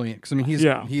fucking brilliant. Because I mean, he's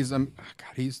Yeah.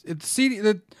 it's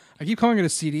CD. I keep calling it a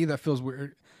CD. That feels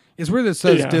weird. It's weird that it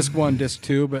says Yeah. disc 1, disc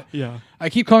 2, but Yeah.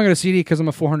 I keep calling it a CD because I'm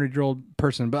a 400-year-old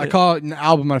person. But I call it an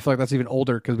album, and I feel like that's even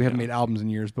older because we haven't made albums in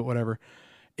years. But whatever,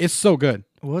 it's so good.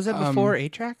 What was that before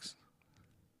 8-tracks?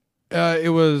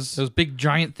 It was Those big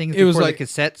giant things It was before like- the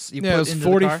cassettes you yeah, it put was into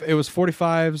 40. the car? It was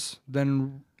 45s.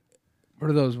 Then what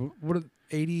are those? What are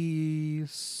 80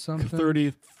 something?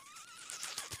 33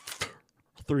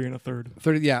 and a third.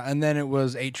 30. Yeah, and then it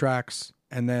was 8 tracks,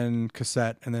 and then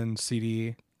cassette, and then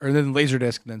CD, or then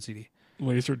Laserdisc, and then CD.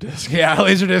 Laserdisc. Yeah,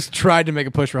 Laserdisc tried to make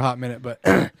a push for a hot minute, but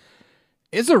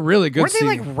it's a really good Weren't they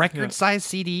CD. like record-sized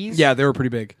CDs? Yeah, they were pretty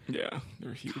big. Yeah,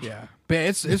 they're huge. Yeah, but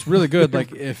it's really good.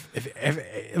 Like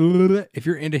if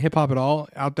you're into hip hop at all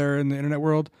out there in the internet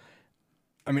world,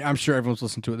 I mean, I'm sure everyone's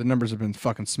listened to it. The numbers have been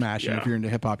fucking smashing. Yeah. If you're into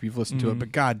hip hop, you've listened to it.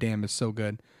 But goddamn, it's so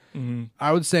good. Mm-hmm.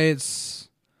 I would say it's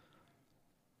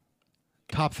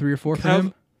top 3 or 4 for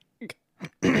him.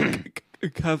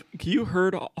 Have you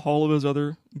heard all of his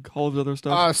other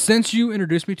stuff? Since you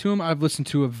introduced me to him, I've listened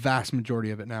to a vast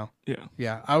majority of it now. Yeah.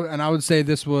 Yeah, I would say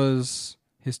this was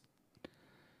his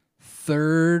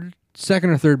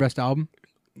second or third best album.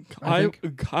 I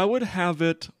I would have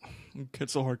it.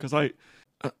 It's so hard because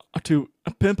to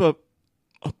Pimp a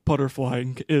Butterfly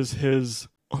is his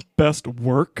best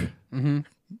work. Mm-hmm.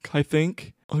 I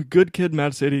think A Good Kid,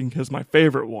 Mad City is my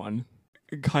favorite one.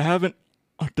 I haven't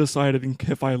decided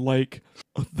if I like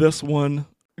this one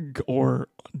or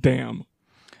Damn.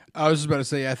 I was just about to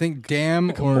say, I think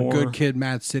Damn or More. Good Kid,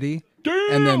 Mad City,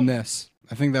 and then this.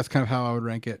 I think that's kind of how I would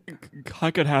rank it.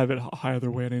 I could have it either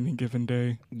way at any given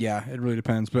day. Yeah, it really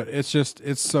depends, but it's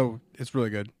really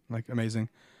good, like amazing.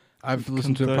 I've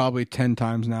listened to it probably 10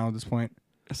 times now at this point.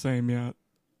 Same, yeah.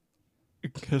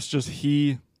 It's just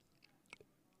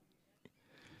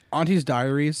Auntie's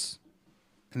Diaries,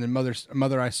 and then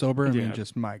Mother I Sober. I mean, Yeah.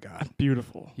 just my God,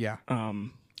 beautiful. yeah.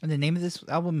 And the name of this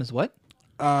album is what?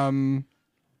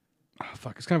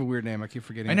 Fuck, it's kind of a weird name. I keep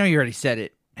forgetting. I know you already said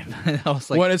it. I was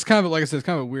like, Well, it's kind of like I said, it's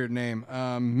kind of a weird name.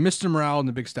 Mr. Morale and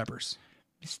the Big Steppers.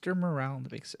 Mr. Morale and the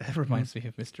Big... That reminds me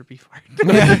of Mr.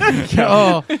 Beefheart.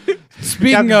 Oh,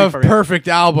 speaking Captain of Beefheart. perfect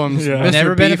albums, Yeah. Mr.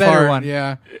 Never been a better Beefheart, one.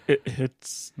 Yeah,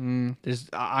 It's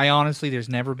There's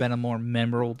never been a more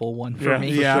memorable one for Yeah.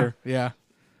 me. yeah, sure. yeah.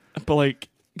 but like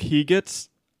he gets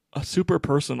super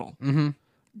personal. Mm-hmm.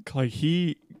 Like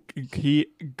he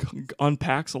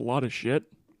unpacks a lot of shit.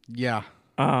 Yeah,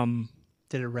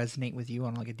 Did it resonate with you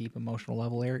on like a deep emotional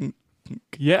level, Eric?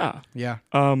 Yeah. yeah.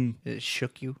 Did it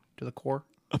shook you to the core?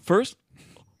 First,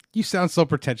 You sound so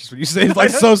pretentious when you say it's like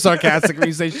so sarcastic when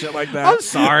you say shit like that. I'm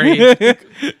sorry.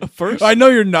 First, I know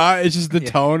you're not. It's just the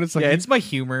tone. It's like Yeah, it's my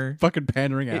humor. fucking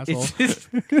pandering asshole. It's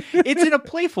in a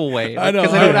playful way. I know.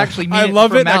 Because I don't actually mean I it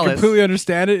love for it. I malice. completely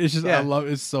understand it. It's just Yeah.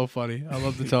 It's so funny. I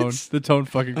love the tone. The tone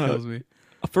fucking kills me.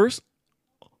 first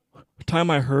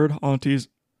time I heard Auntie's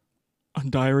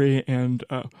diary and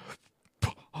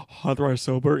Otherwise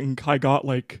Sober, and I got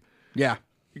like, Yeah.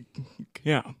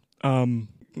 yeah.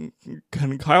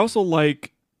 I also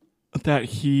like that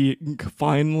he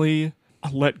finally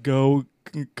let go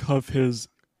of his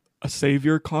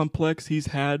savior complex he's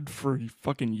had for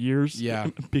fucking years. Yeah.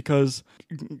 Because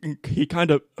he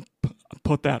kind of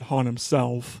put that on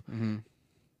himself. Mm-hmm.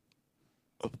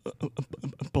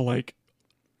 But like,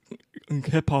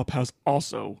 hip hop has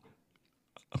also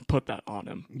put that on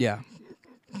him. Yeah.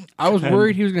 I was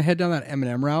worried he was going to head down that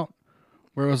Eminem route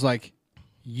where it was like,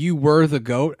 you were the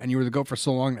GOAT and you were the GOAT for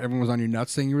so long, everyone was on your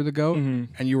nuts saying you were the GOAT and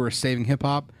you were saving hip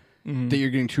hop that you're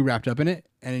getting too wrapped up in it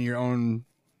and in your own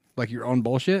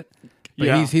bullshit. But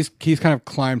Yeah. he's kind of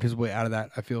climbed his way out of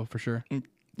that, I feel, for sure.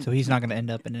 So he's not going to end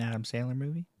up in an Adam Sandler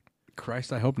movie?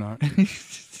 Christ, I hope not.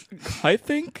 I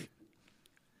think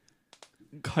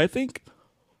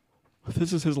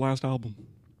this is his last album.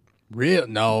 Real?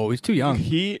 No, he's too young.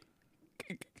 He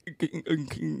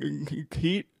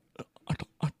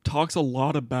talks a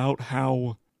lot about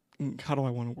how do I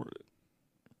want to word it?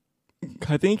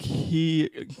 I think he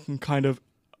kind of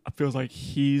feels like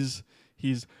he's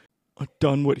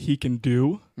done what he can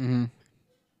do. Mm-hmm.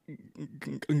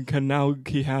 And now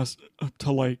he has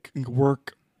to like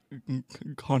work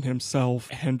on himself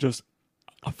and just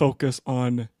focus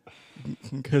on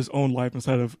his own life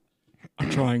instead of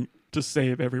trying to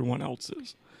save everyone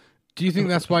else's. Do you think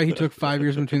that's why he took 5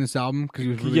 years between this album? Because he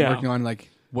was really Yeah. working on like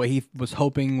what he was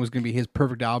hoping was going to be his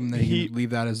perfect album. Then he could leave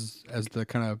that as the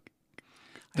kind of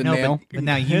the I know, nail. but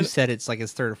now you said it's like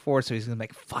his third or fourth, so he's going to be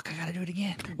like, fuck, I got to do it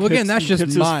again. Well, again, that's just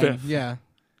It's his mine. fifth. Yeah.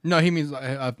 No, he means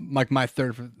like my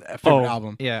favorite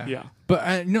album. Yeah. Yeah.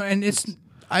 But no, and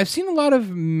I've seen a lot of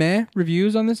meh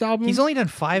reviews on this album. He's only done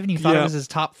 5 and you thought it Yeah. was his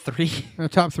top 3.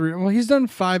 Top 3. Well, he's done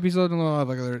 5. He's done a lot of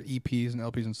like other EPs and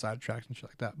LPs and side tracks and shit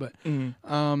like that. But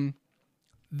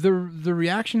the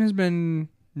reaction has been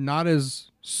not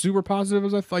as super positive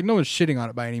as I thought. Like, no one's shitting on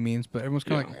it by any means, but everyone's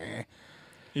kind of like, eh.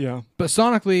 Yeah. But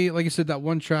sonically, like you said, that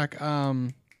one track,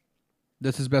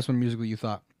 that's his best one musically, you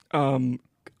thought.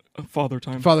 Father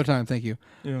Time. Father Time, thank you.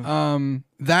 Yeah.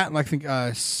 That, like, I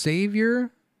think,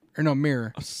 Savior, or no,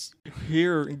 Mirror.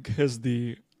 Here is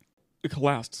the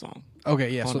last song. Okay,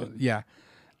 yeah, On so, it. yeah.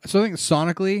 So I think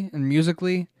sonically and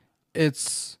musically,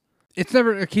 it's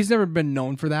never, like, he's never been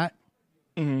known for that.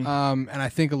 Mm-hmm. And I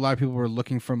think a lot of people were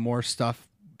looking for more stuff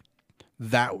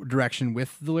that direction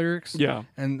with the lyrics. Yeah.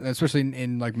 And especially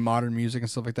in like modern music and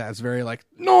stuff like that, it's very like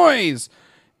noise.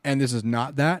 And this is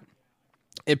not that.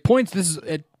 It points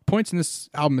in this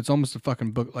album, it's almost a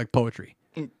fucking book, like poetry.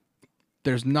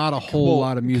 There's not a whole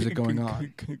lot of music going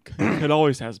on. It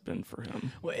always has been for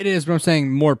him. Well, it is, but I'm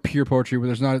saying more pure poetry where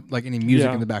there's not like any music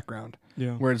Yeah. in the background.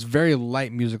 Yeah. Where it's very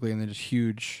light musically and then just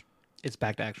huge. It's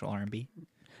back to actual R&B.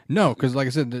 No, because like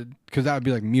I said, because that would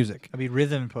be like music. I mean,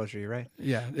 rhythm and poetry, right?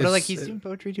 Yeah. But like he's doing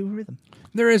poetry to rhythm.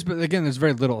 There is, but again, there's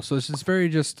very little. So it's just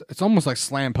very it's almost like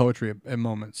slam poetry at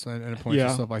moments and at points Yeah.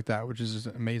 and stuff like that, which is just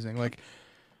amazing. Like,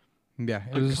 yeah,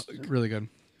 it was really good.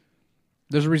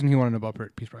 There's a reason he won a Nobel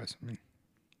Peace Prize. I mean,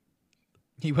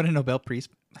 He won a Nobel Peace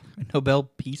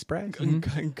Prize?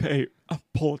 Okay, a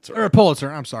Pulitzer. or a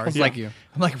Pulitzer. I'm sorry. Yeah. Thank you.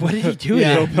 I'm like, what did he do?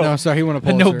 Yeah, there? no, sorry, he won a A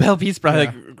Pulitzer. Nobel Peace Prize,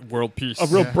 Yeah. like world peace. A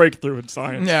real Yeah. breakthrough in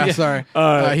science. Yeah, sorry.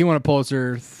 He won a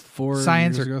Pulitzer 4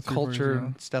 Science years or ago, 3-4 years culture ago.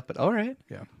 and stuff. But all right,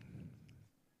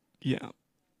 Yeah.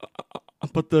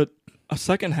 But the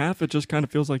second half, it just kind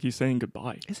of feels like he's saying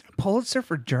goodbye. isn't a Pulitzer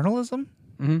for journalism?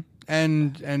 Mm-hmm.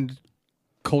 And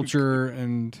culture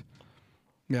and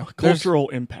yeah, there's- Cultural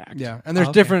impact. Yeah, and there's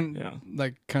Okay. different Yeah.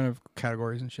 like kind of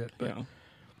categories and shit. But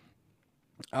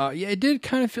Yeah. yeah, it did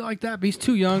kind of feel like that. But he's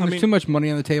too young. I There's mean- too much money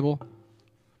on the table.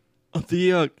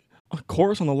 The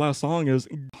chorus on the last song is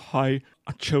 "I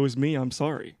chose me. I'm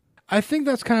sorry." I think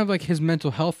that's kind of like his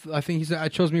mental health. I think he said, "I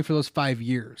chose me for those 5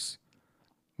 years,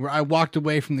 where I walked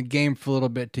away from the game for a little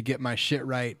bit to get my shit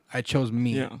right. I chose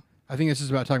me." Yeah. I think it's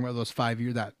just about talking about those 5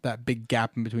 years, that big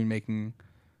gap in between making,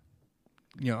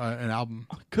 an album.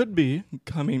 Could be.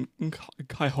 I mean,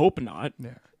 I hope not.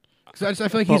 Yeah, because I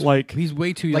feel like But, he's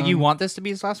way too young. Like you want this to be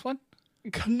his last one?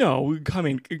 No, I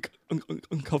mean,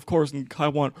 of course, I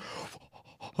want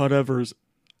whatever's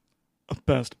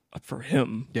best for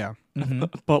him. Yeah.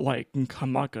 But like,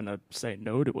 I'm not gonna say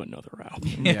no to another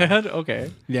album. Yeah.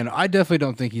 Okay. Yeah, no, I definitely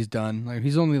don't think he's done. Like,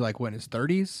 he's only like, what, in his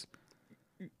 30s?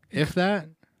 If that?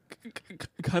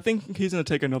 I think he's gonna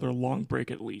take another long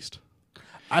break at least.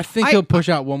 I think he'll push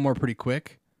out one more pretty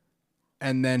quick,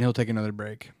 and then he'll take another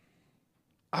break.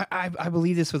 I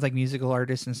believe this with like musical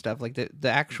artists and stuff, like the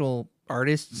actual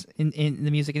artists in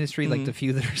the music industry, like the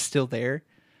few that are still there,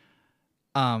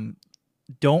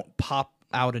 don't pop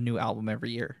out a new album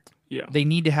every year. Yeah, They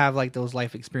need to have like those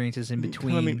life experiences in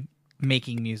between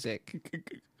making music.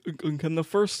 And the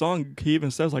first song, he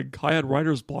even says like, I had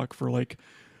writer's block for like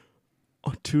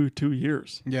 2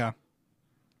 years. Yeah.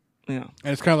 Yeah,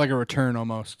 And it's kind of like a return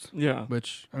almost. yeah,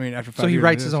 Which, I mean, after 5 So he years,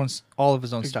 writes it his is. own, all of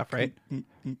his own stuff, right?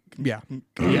 Yeah.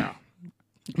 yeah.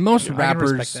 Most I can respect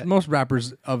rappers, that. most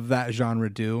rappers of that genre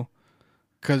do,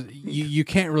 because you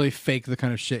can't really fake the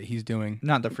kind of shit he's doing.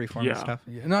 Not the freeform Yeah. stuff.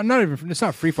 Yeah, not even. It's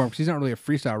not freeform because he's not really a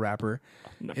freestyle rapper.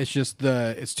 No. It's just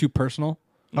it's too personal.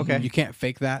 Okay. You can't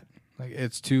fake that. Like,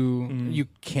 it's too. You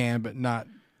can, but not.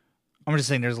 I'm just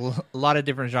saying, there's a lot of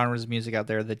different genres of music out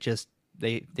there that just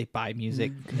they buy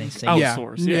music and they sing.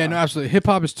 Outsource, yeah. No, absolutely. Hip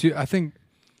hop is too. I think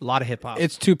A lot of hip hop.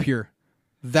 it's too pure.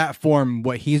 That form,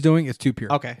 what he's doing, is too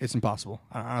pure. Okay. It's impossible.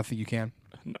 I don't think you can.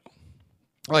 No,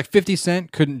 Like 50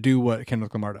 Cent couldn't do what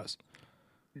Kendrick Lamar does.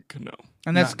 no.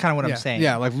 and that's Not- kind of what yeah. I'm saying.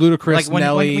 Yeah, like Ludacris, Like when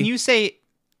Nelly. when you say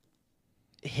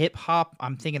hip hop,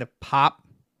 I'm thinking of pop,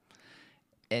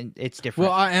 and it's different.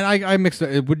 Well, I mixed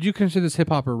it. Would you consider this hip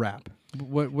hop or rap?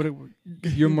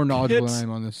 You're more knowledgeable than I Hits.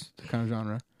 am on this kind of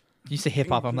genre. you say hip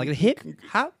hop, I'm like hip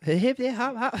hop.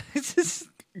 It's just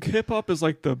Hip hop is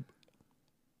like a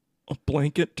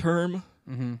blanket term.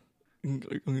 Mm-hmm.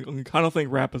 I kind of think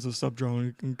rap is a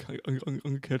subgenre.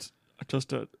 It's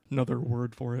just another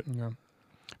word for it. Yeah.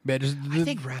 But just I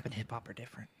think rap and hip hop are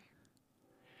different.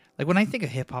 Like when I think of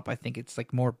hip hop, I think it's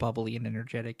like more bubbly and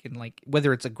energetic, and like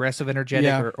whether it's aggressive energetic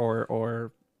Yeah.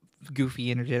 or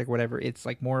goofy energetic, whatever. It's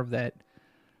like more of that.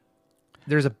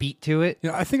 There's a beat to it.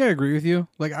 I think I agree with you.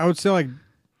 Like, I would say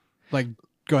like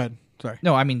go ahead. Sorry.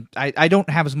 No, I mean I don't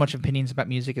have as much opinions about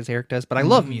music as Eric does, but I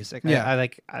love music. Yeah.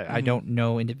 I don't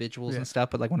know individuals Yeah. and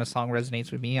stuff, but like when a song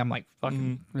resonates with me, I'm like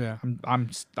fucking. Yeah. I'm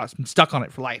stuck on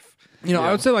it for life.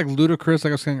 I would say like Ludacris,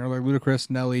 like I was saying, or like Ludacris,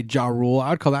 Nelly, Ja Rule.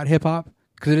 I would call that hip hop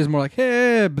because it is more like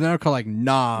hey, but then I'd call like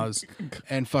Nas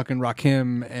and fucking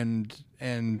Rakim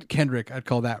and Kendrick. I'd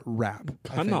call that rap. I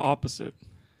Kind of think. opposite.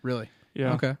 Really?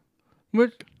 Yeah. Okay.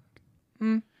 Which,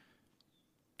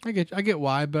 I get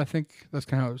why, but I think that's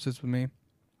kind of how it sits with me. I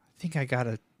think I got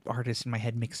a artist in my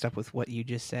head mixed up with what you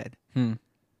just said. When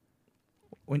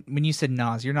you said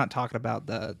Nas, you're not talking about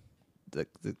the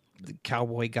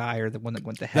cowboy guy or the one that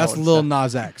went to hell. That's and Lil stuff.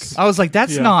 Nas X. I was like,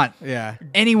 that's Yeah. not Yeah.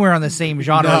 anywhere on the same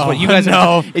genre as No, what you guys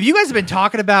no. If you guys have been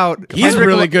talking about, He's Kendrick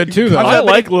really La- good too, though. I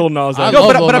like Lil Nas X. No,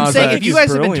 love but Lil I'm Nas saying X. if you He's guys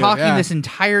have been brilliant, talking yeah. this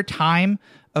entire time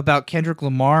about Kendrick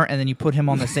Lamar and then you put him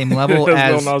on the same level As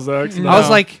as Lil Nas X. I was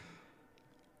like,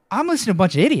 I'm listening to a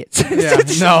bunch of idiots. Yeah,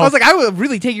 no. I was like, I would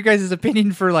really take your guys'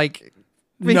 opinion for like.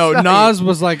 No, face value. Nas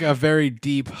was like a very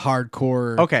deep,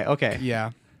 hardcore. Okay.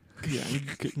 Yeah. Yeah,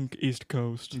 East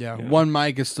Coast. Yeah. One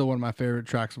Mic is still one of my favorite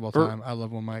tracks of all Or- time. I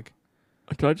love One Mic.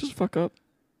 Did I just fuck up?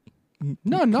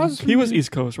 No, Nas. He was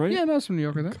East Coast, right? Yeah, Nas from New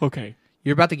York. I think. Okay.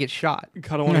 You're about to get shot.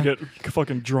 Kind of want to get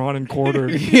fucking drawn and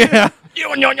quartered. Yeah.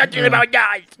 You know nothing about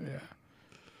guys.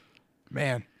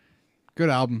 Man, good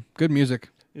album, good music.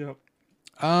 Yep.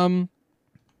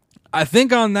 I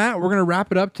think on that we're gonna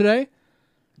wrap it up today.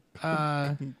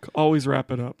 Always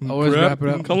wrap it up. Always wrap it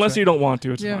up. Unless you don't want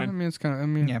to, it's Yeah, I fine. mean it's kind of. I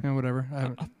mean, Yeah. yeah, whatever. I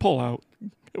haven't Pull out.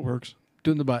 It works.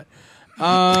 do it in the butt.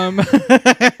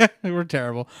 We're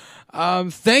terrible.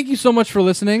 Thank you so much for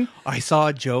listening. I saw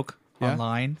a joke Yeah?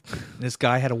 online. This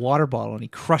guy had a water bottle and he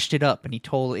crushed it up and he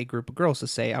told a group of girls to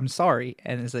say, "I'm sorry,"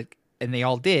 and it's like, and they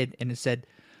all did, and it said,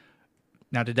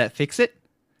 "Now did that fix it?"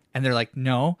 And they're like,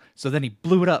 "No." So then he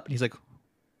blew it up and he's like,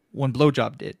 "One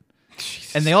blowjob did."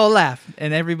 And they all laughed,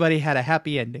 and everybody had a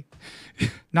happy ending.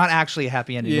 Not actually a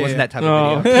happy ending. It wasn't Yeah. that type of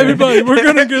Oh. video. Everybody, we're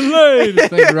gonna get laid.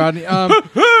 Thank you, Rodney.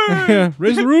 Yeah,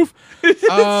 raise the roof.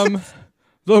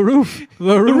 The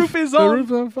roof is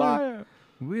on fire.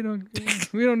 We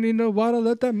don't need no water.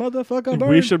 Let that motherfucker burn.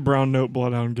 We should brown note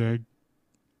Bloodhound Gag.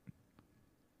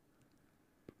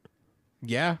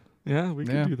 Yeah, Yeah, we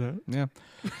Yeah. can do that. yeah.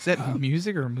 Is that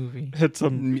music or a movie? It's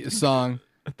a Song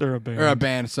they're a band. or a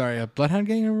band. Sorry, a Bloodhound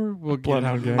Gang. Or we'll get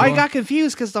Bloodhound it. Gang. I got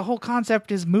confused because the whole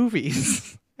concept is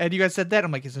movies. And you guys said that.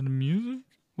 I'm like, is it a music?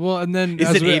 Well, and then Is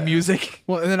as it we- a music?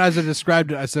 Well, and then as I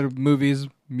described it, I said movies,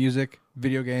 music,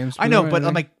 video games. I know, but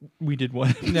I'm like, we did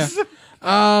one. Yeah.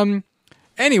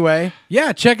 Anyway,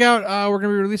 yeah, check out. We're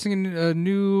gonna be releasing a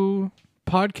new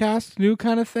podcast, new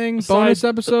kind of thing, bonus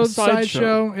episodes,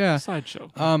 sideshow. Yeah,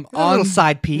 sideshow. On A little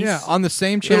side piece. Yeah, on the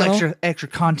same Little channel. extra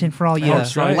content for all you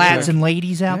That's right. lads and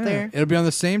ladies out Yeah, there. it'll be on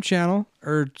the same channel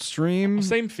or stream.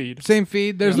 Same feed. Same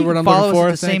feed. There's You the word can I'm follow looking for.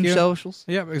 us at the Thank same you. socials.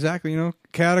 Yep, exactly.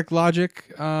 Chaotic Logic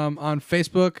on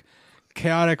Facebook,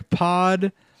 Chaotic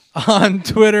Pod on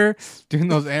Twitter, doing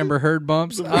those Amber Heard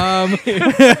bumps. The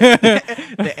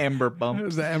Amber Bump. It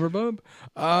was the Amber Bump.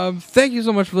 Thank you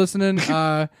so much for listening.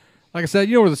 Like I said,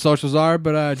 you know where the socials are,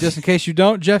 but just in case you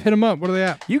don't, Jeff, hit them up. What are they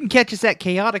at? You can catch us at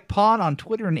Chaotic Pod on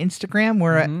Twitter and Instagram.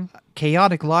 We're at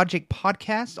Chaotic Logic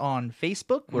Podcast on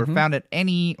Facebook. We're found at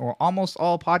any or almost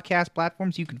all podcast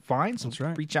platforms you can find. So That's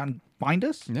right. reach out and find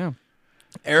us. Yeah.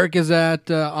 Eric is at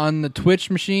on the Twitch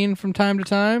machine from time to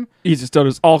time. Easy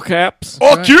stutters, all caps.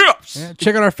 All caps. Yeah,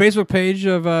 check out our Facebook page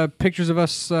of pictures of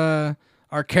us, our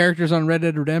characters on Red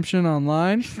Dead Redemption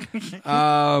online.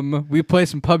 We play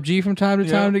some PUBG from time to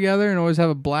time together and always have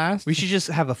a blast. We should just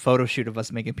have a photo shoot of us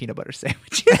making peanut butter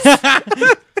sandwiches.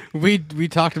 We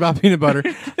talked about peanut butter.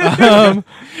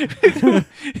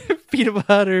 Peanut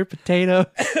butter, potato.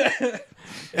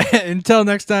 Until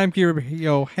next time, keep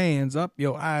your hands up,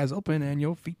 your eyes open, and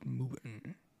your feet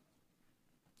moving.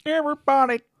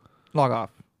 Everybody, log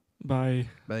off. Bye.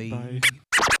 Bye.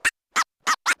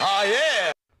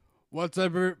 Bye. What's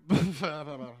up,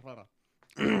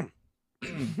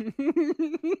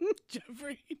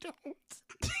 Jeffrey, don't.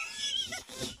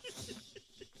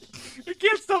 I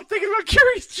can't stop thinking about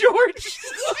Curious George.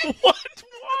 What?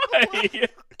 Why? Vin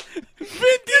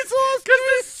Diesel is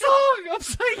This song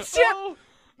upside down.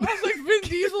 I was like, Vin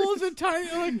Diesel is a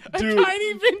tiny, Dude,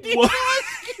 tiny Vin Diesel. what?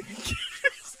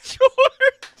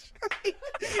 George.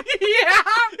 Yeah.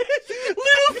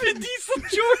 Little Vin Diesel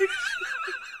George.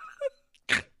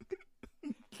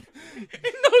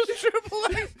 In those Triple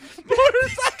X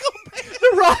motorcycle pants.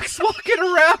 The Rock's walking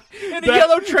around in a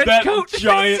yellow trench that coat.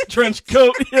 giant trench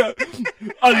coat. Yeah.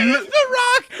 The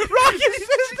Rock is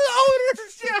the owner.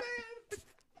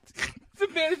 The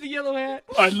man with the yellow hat.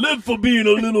 I live for being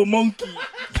a little monkey.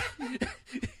 I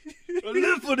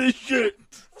live for this shit.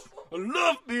 I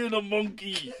love being a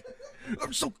monkey.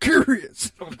 I'm so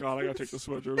curious. Oh god, I gotta take the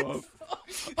sweatshirt off.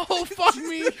 Oh, fuck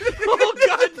me. Oh,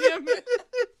 god damn it.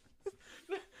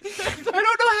 I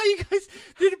don't know how you guys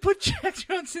didn't put Jack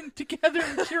Johnson together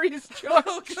in Curious George.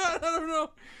 Oh, god, I don't know.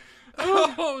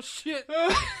 Oh, shit.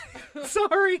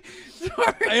 Sorry.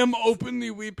 I am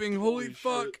openly weeping. Holy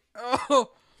fuck. shit.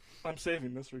 Oh. I'm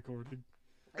saving this recording.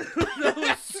 That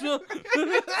was so...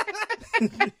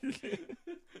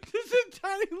 This is a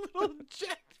tiny little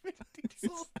Jack Vin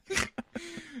Diesel.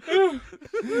 I'm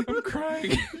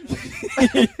crying.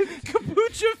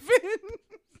 Capucha Finn.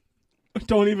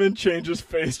 Don't even change his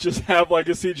face. Just have like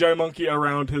a CGI monkey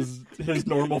around his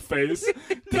normal face.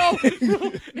 No,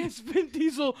 it's Vin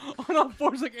Diesel on all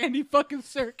fours like Andy fucking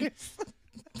Serkis.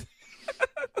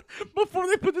 Before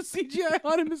they put the CGI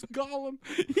on him as Gollum,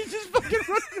 he's just fucking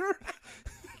running around.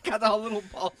 Got all little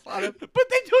balls on him. But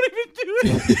they don't even do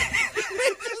it.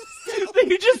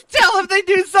 You just tell him they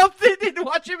do something and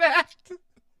watch him act.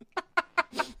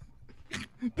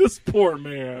 This poor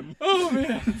man. Oh,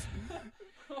 man.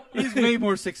 He's way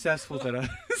more successful than us.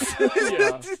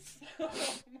 Yeah. Oh,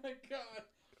 my God.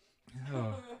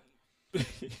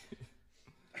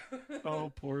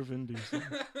 Oh, poor Vin Diesel.